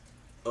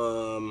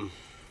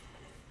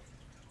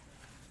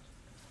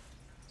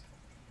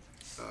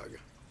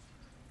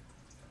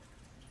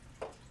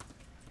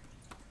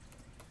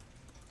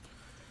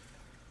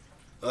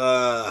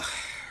 Ugh.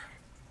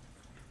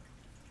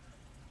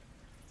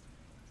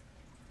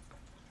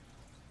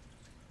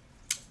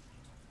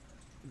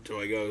 Do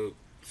I go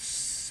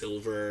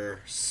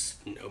Silver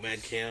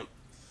Nomad Camp?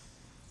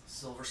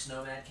 Silver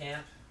Nomad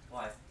Camp?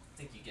 Well, I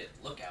think you get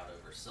Lookout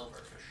over Silver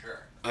for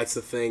sure. That's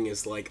the thing,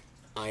 is like,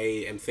 I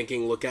am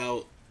thinking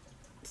Lookout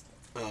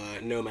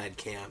Nomad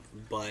Camp,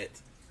 but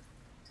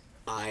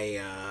I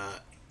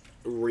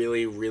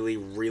really, really,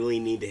 really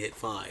need to hit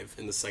 5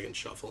 in the second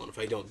shuffle, and if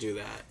I don't do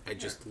that, I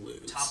just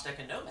lose. Top deck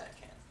a Nomad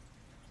Camp.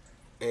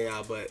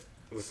 Yeah, but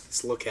with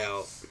this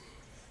Lookout...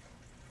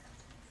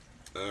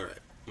 Alright,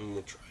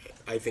 we'll try it.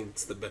 I think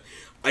it's the best.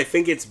 I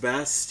think it's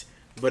best,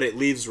 but it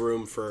leaves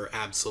room for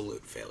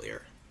absolute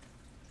failure.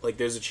 Like,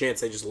 there's a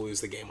chance I just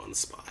lose the game on the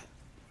spot.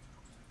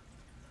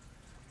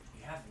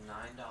 You have $9 in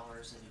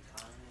economy?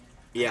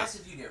 Yeah. I guess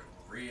if you get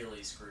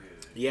really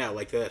screwed. Yeah,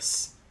 like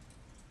this.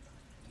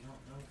 You don't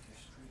know if you're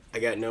screwed. I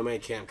got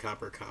Nomad Camp,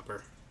 Copper.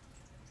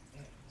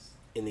 Yes.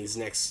 In these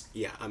next...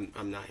 Yeah,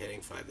 I'm not hitting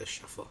 5 this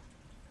shuffle.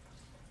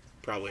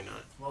 Probably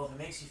not. Well, if it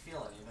makes you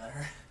feel any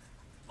better.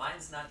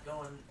 Mine's not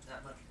going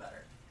that much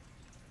better.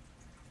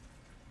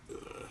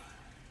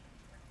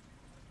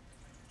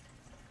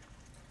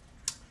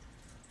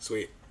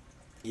 Sweet.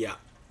 Yeah.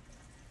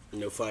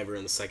 No 5er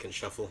in the second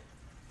shuffle.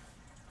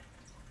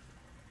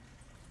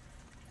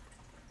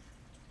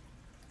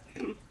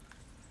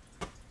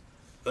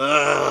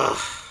 Ugh.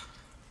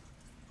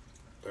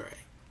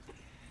 Alright.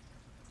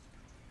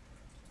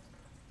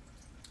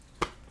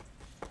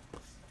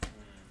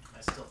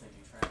 I still think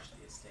you trashed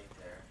the estate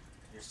there.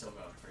 You're still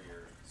going for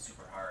your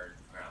super hard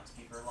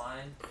Groundskeeper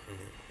line.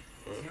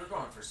 If you were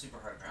going for super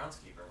hard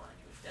Groundskeeper line,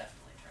 you would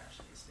definitely trash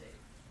the estate.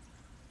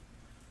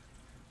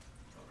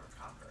 Over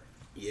Copper.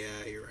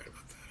 Yeah, you're right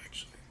about that,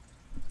 actually.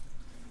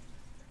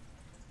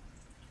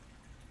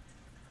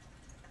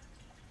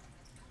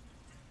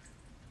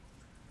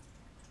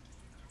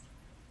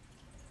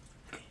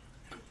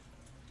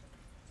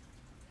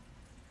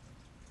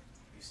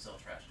 You still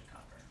trashed a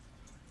Copper.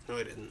 No,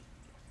 I didn't.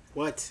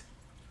 What?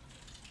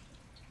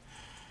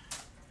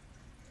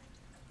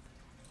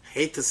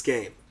 Hate this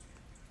game.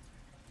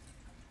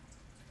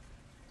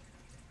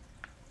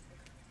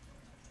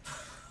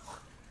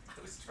 I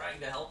was trying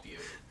to help you.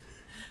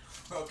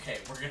 Okay,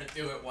 we're gonna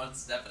do it one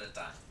step at a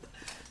time.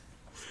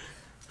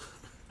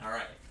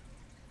 Alright.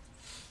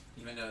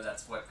 Even though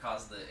that's what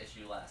caused the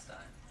issue last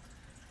time.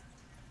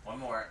 One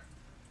more.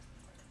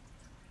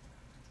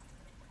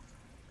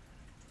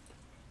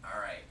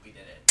 Alright, we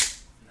did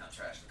it. Now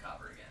trash the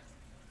Copper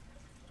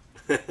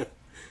again. It'll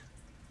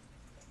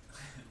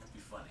be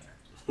funnier.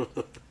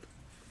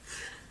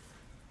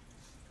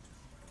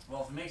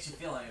 Well, if it makes you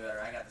feel any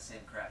better, I got the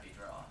same crappy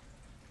draw.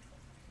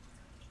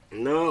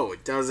 No,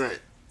 it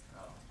doesn't.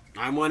 Oh.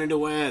 I wanted to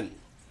win.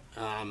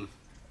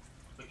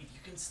 But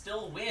you can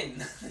still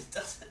win. It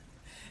doesn't...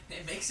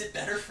 It makes it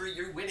better for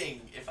your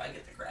winning if I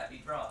get the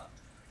crappy draw.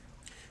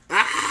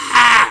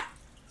 Ah!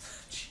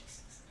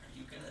 Jesus, are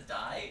you gonna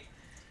die?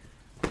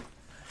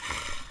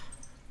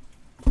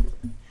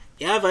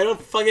 Yeah, if I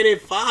don't fucking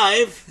hit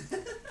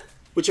 5.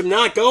 Which I'm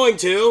not going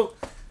to.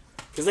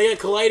 Because they got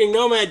colliding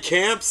Nomad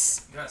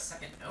camps. You got a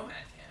second Nomad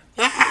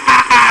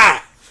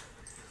camp.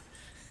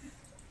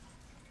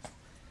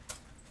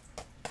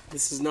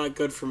 This is not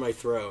good for my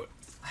throat.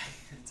 I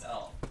can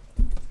tell.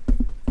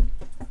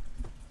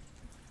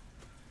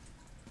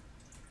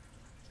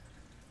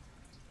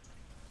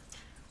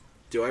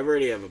 Do I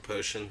already have a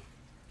potion?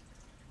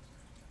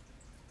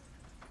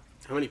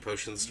 How many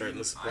potions start in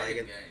the supply I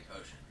didn't again? get any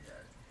potion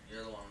yet.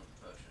 You're the one with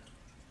the potion.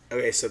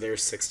 Okay, so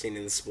there's 16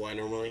 in the supply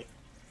normally?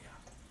 Yeah.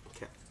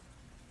 Okay.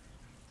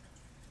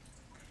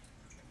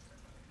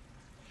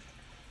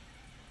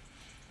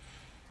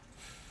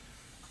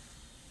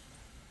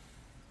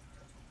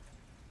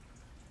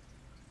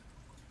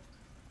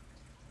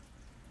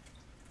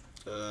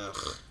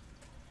 Ugh.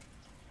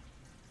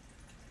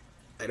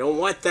 I don't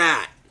want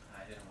that.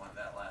 I didn't want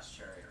that last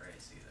chariot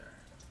race either.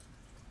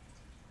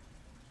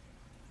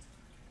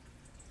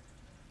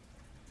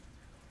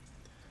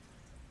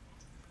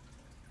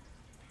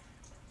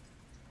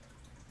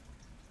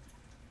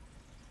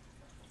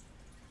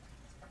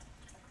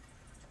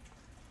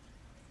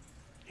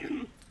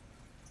 I'm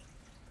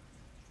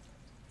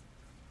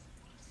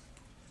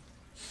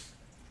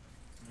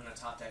going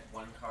to top deck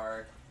one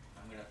card.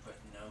 I'm going to put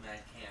Nomad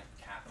Camp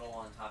Capital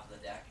on top of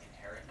the deck,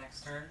 inherit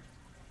next turn.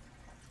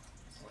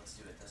 So let's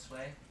do it this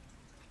way.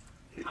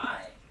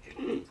 Hi.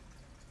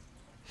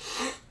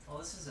 Well,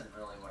 this isn't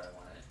really what I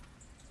wanted.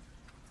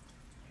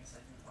 I guess I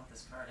didn't want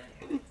this card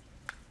anyway.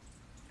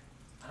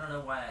 I don't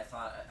know why I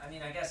thought. I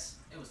mean, I guess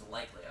it was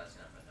likely I was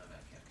going to put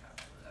Nomad Camp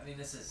Capital. I mean,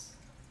 this is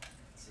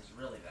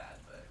really bad,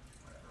 but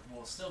whatever.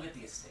 We'll still get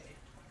the estate.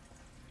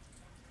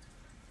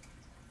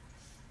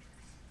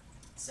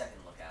 Second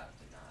lookout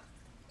did not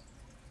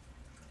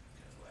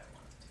go the way I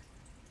wanted to.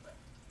 But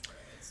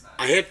whatever, it's not.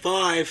 I hit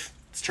 5.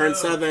 It's turn Oh.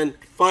 7.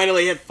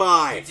 Finally hit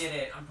 5. You did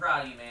it. I'm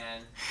proud of you,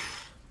 man.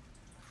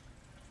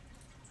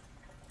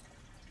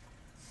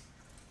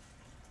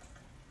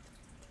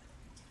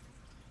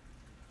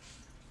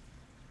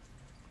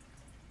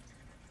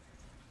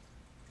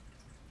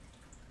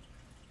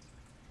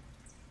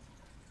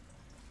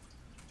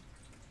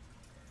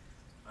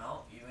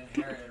 Well, you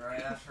inherited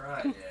right after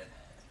I did.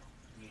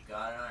 You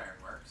got an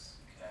Ironworks.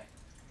 Okay.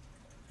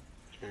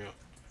 Yeah.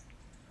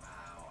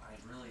 Wow, I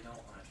really don't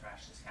want to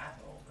trash this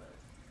capital, but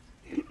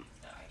no,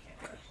 I can't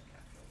trash the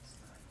capital. It's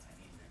not, I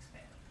need to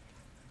expand.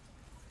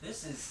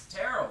 This is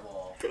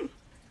terrible.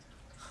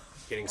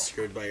 Getting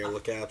screwed by your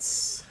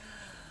lookouts.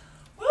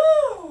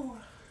 Woo!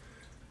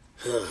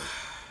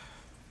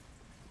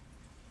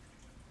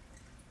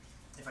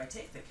 If I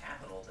take the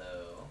capital,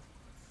 though,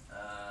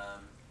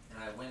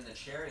 and I win the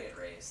Chariot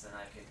race, then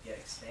I could get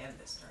expand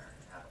this turn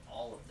and have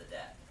all of the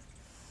deck.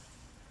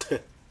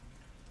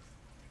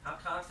 How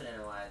confident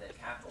am I that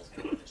capital's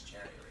going to win this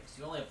Chariot race?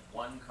 You only have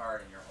one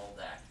card in your whole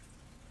deck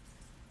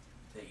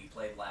that you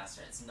played last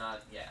turn. It's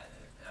not, yeah,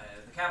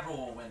 the capital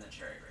will win the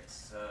Chariot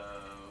race. So,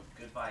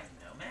 goodbye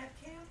Nomad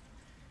Camp?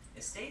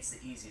 Estate's the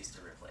easiest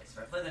to replace. If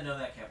I play the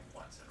Nomad Camp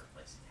once, it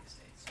replaces the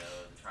estate. So,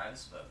 the tribe is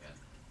spoken.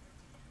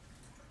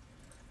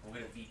 We'll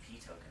get a VP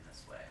token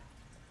this way.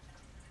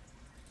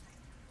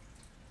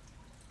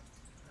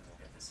 And we'll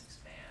get this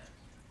expand.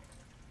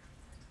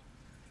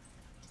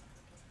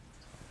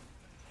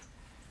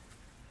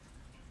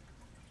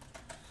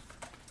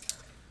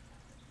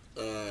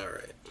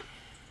 Alright.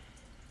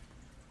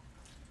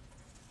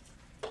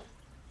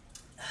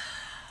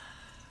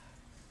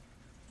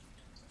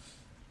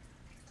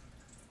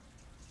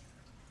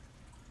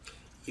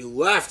 You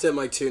laughed at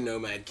my 2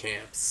 Nomad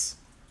camps.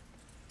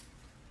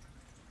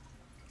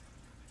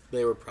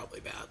 They were probably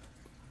bad.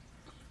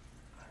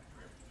 I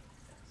really need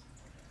things.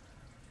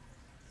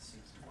 It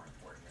seems more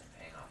important than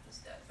paying off this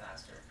debt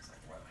faster. It's like,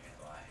 what am I going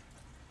to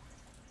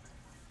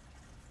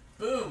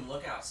buy? Boom!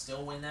 Look out.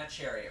 Still win that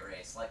Chariot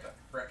race like a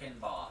frickin'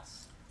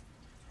 boss.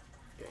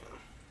 Yeah.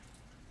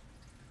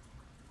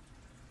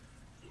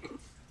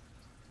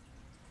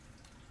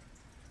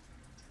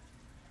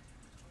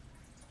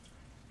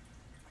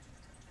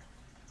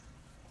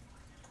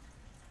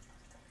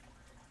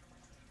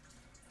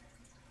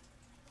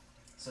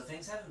 So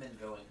things haven't been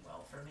going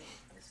well for me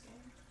in this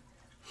game.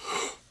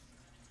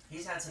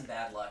 He's had some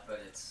bad luck, but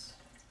it's...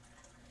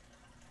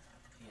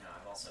 You know,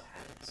 I've also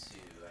had to...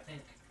 I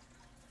think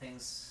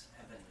things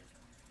have been...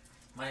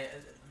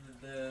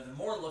 The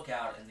more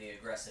lookout and the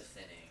aggressive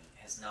thinning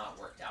has not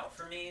worked out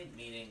for me,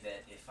 meaning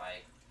that if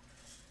I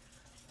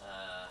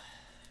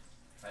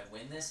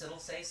win this, it'll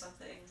say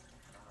something.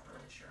 I'm not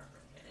really sure I'm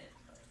going to win it,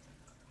 but...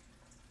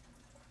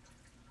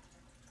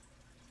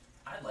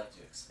 I'd like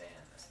to expand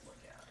this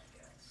lookout, I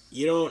guess.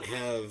 You don't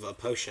have a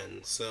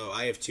potion, so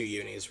I have 2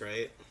 unis,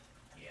 right?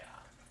 Yeah.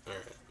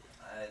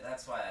 Alright.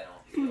 That's why I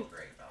don't feel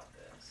great about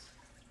this.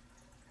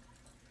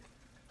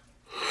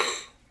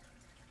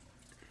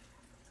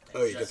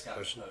 Oh, you just get the got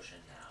potion. the potion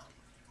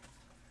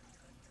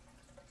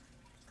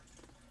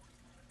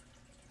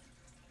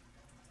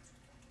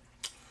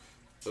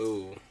now.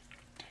 Ooh.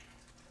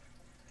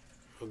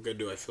 How good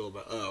do I feel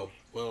about... Oh,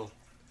 well...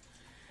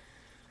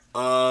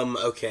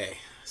 Okay.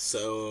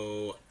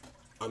 So...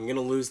 I'm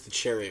gonna lose the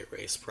Chariot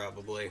race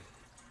probably,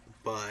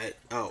 but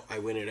oh, I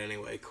win it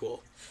anyway.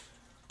 Cool.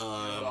 You're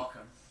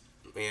welcome.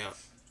 Yeah,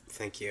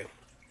 thank you.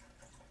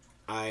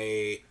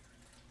 I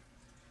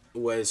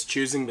was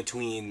choosing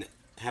between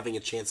having a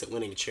chance at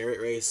winning a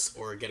Chariot race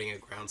or getting a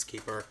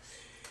Groundskeeper,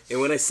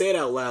 and when I say it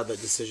out loud, that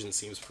decision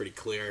seems pretty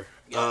clear.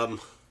 Yeah.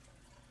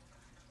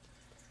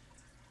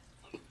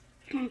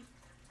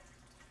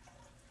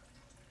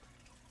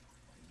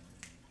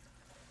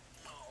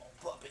 Oh,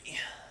 puppy.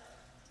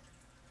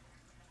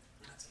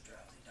 That's a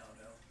drowsy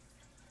doggo.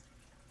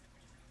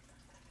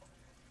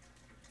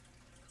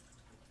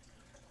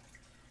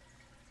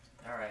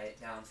 Alright,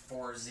 down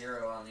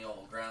 4-0 on the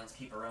old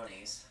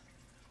Groundskeeperonies.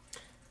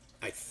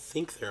 I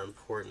think they're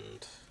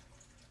important.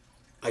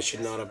 I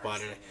should not have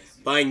bought it.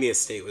 You Buying the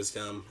estate was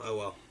dumb. Oh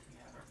well.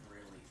 haven't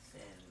really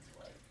thinned,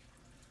 like,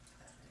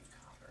 that many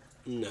copper.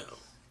 No.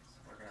 So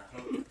we're gonna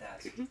hope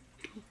that that's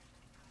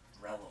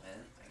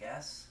relevant, I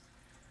guess.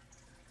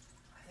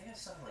 I think I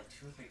still have like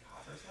 2 or 3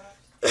 coppers left.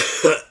 I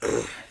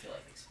feel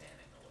like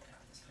expanding the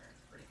lookout this turn is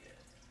pretty good.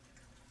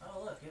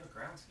 Oh look, you have a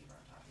Groundskeeper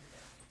on top of your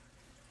deck.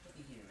 Look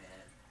at you,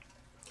 man.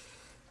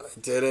 I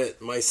did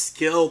it. My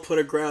skill put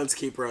a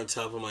Groundskeeper on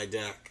top of my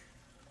deck.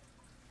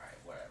 Alright,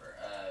 whatever.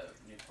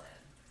 New plan.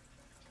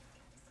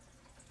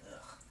 Ugh.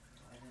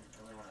 I didn't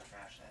really want to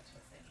trash that to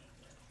a thingy,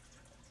 but...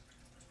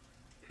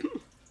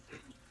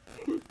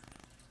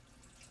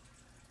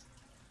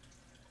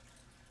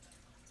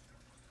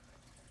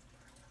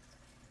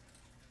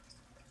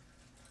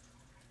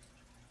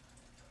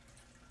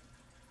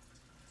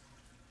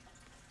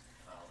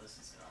 Well, this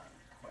has gone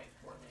quite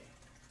poorly.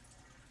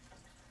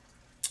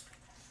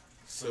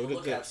 So When the did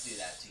lookouts this. do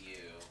that to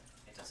you,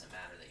 it doesn't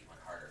matter that you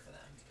went harder for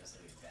them because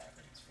they do bad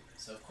things for you.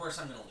 So of course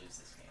I'm going to lose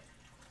this game.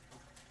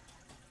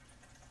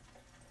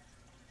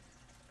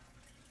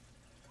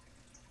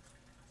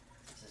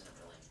 This isn't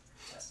really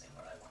testing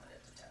what I wanted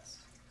it to test.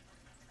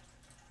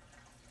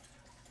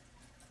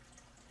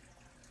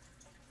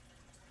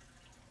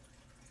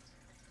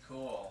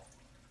 Cool.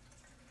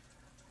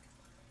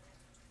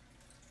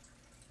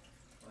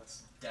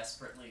 Let's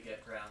desperately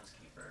get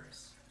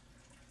Groundskeepers.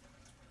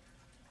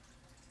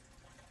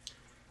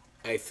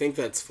 I think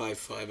that's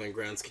 5/5 on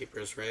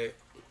Groundskeepers, right?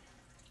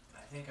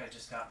 I think I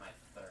just got my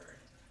third.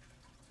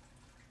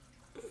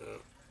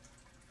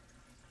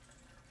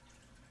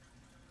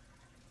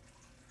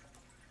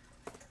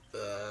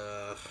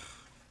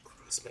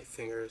 Cross my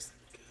fingers.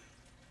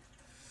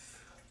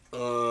 I'm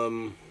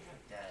not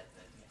dead,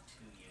 but you have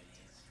 2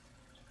 unis.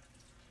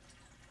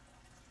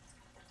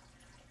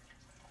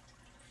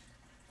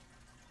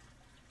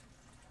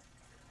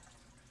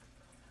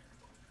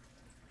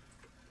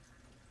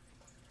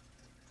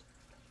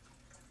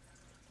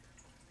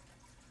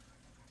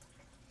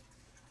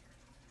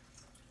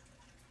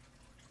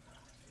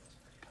 Feels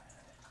pretty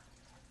bad.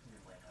 I'm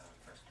gonna blame that on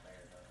the first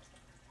player, though.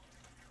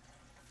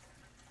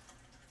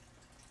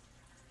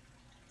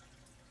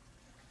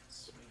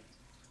 Sweet.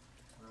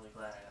 I'm really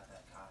glad I got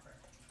that copper.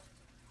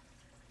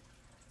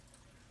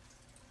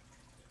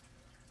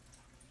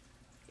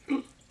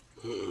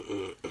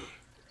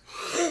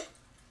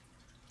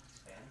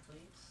 Expand,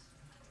 please?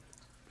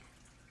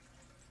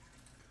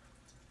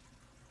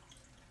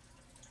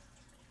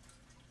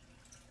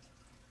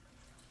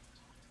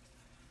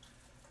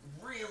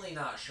 Really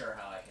not sure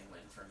how I can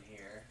win from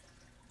here.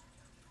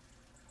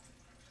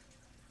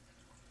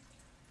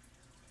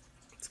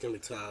 It's gonna be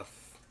tough.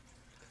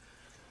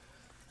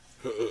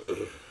 I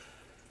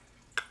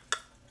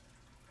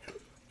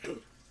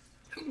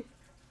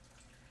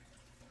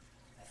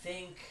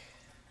think...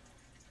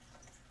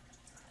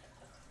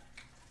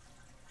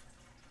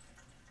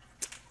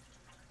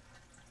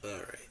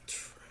 Alright,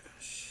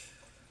 trash.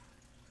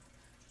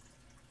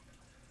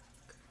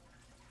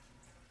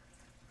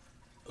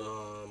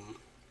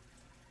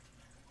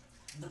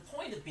 The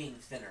point of being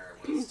thinner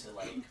was to,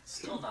 like,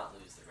 still not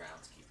lose the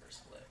Groundskeeper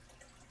split.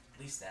 At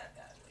least that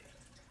badly.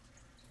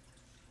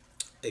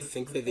 I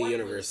think that the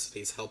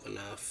universities help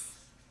enough.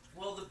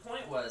 Well, the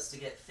point was to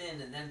get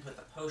thin and then put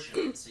the potion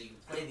in so you can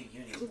play the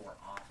unis more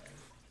often.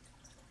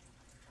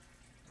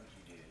 What did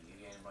you do? You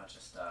gained a bunch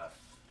of stuff.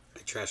 I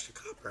trashed a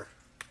copper,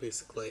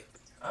 basically.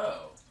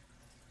 Oh.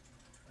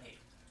 Wait.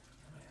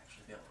 I might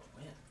actually be able to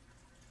win.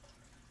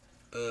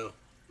 Oh,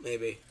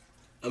 maybe.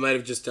 I might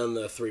have just done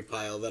the 3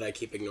 pile that I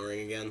keep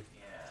ignoring again.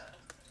 Yeah.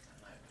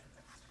 I might win.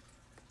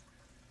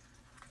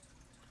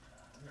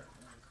 We are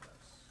really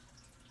close.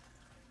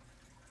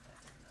 That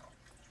didn't help.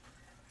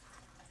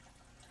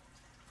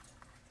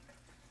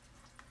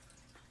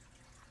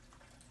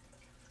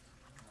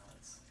 Well,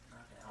 it's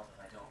not going to help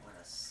if I don't win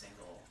a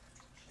single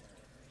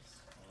Chariot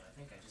race. Although I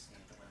think I just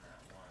need to win that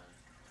one.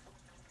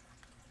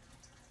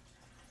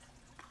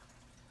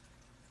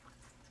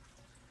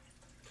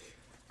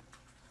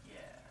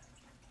 Yeah.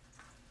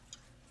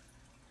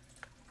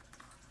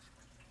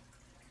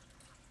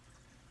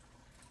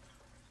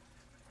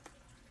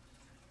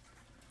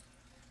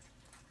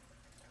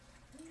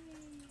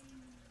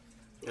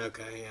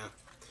 Okay, yeah.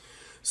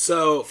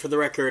 So, for the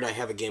record, I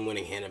have a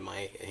game-winning hand in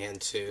my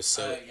hand, too,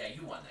 so... Yeah,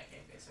 you won that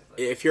game, basically.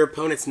 if your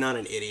opponent's not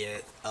an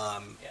idiot,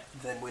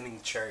 then winning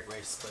Chariot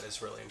race split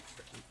is really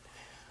important.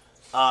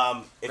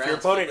 If your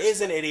opponent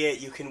is an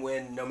idiot, you can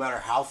win no matter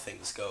how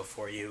things go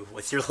for you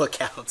with your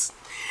lookouts.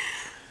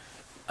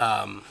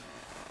 But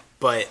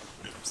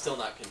I'm still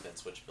not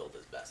convinced which build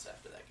is best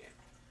after that game.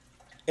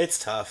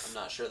 It's tough. I'm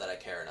not sure that I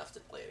care enough to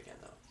play it again,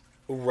 though.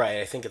 Right,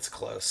 I think it's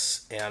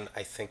close, and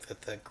I think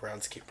that the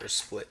Groundskeeper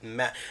split...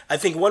 I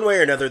think one way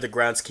or another, the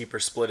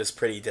Groundskeeper split is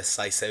pretty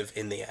decisive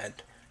in the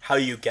end. How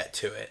you get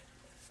to it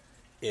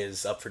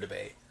is up for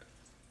debate.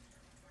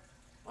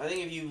 I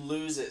think if you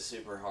lose it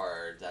super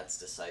hard, that's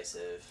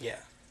decisive. Yeah.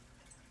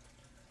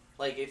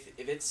 Like, if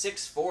it's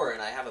 6-4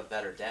 and I have a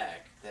better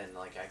deck, then,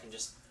 like, I can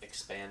just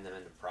expand them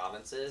into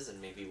provinces and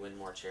maybe win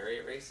more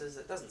Chariot races.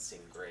 It doesn't seem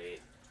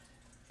great.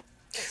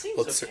 It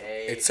seems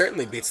okay. It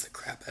certainly beats the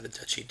crap out of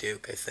Duchy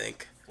Duke, I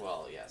think.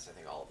 Well, yes, I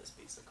think all of this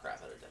beats the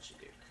crap out of Duchy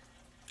Duke.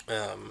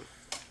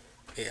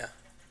 Yeah.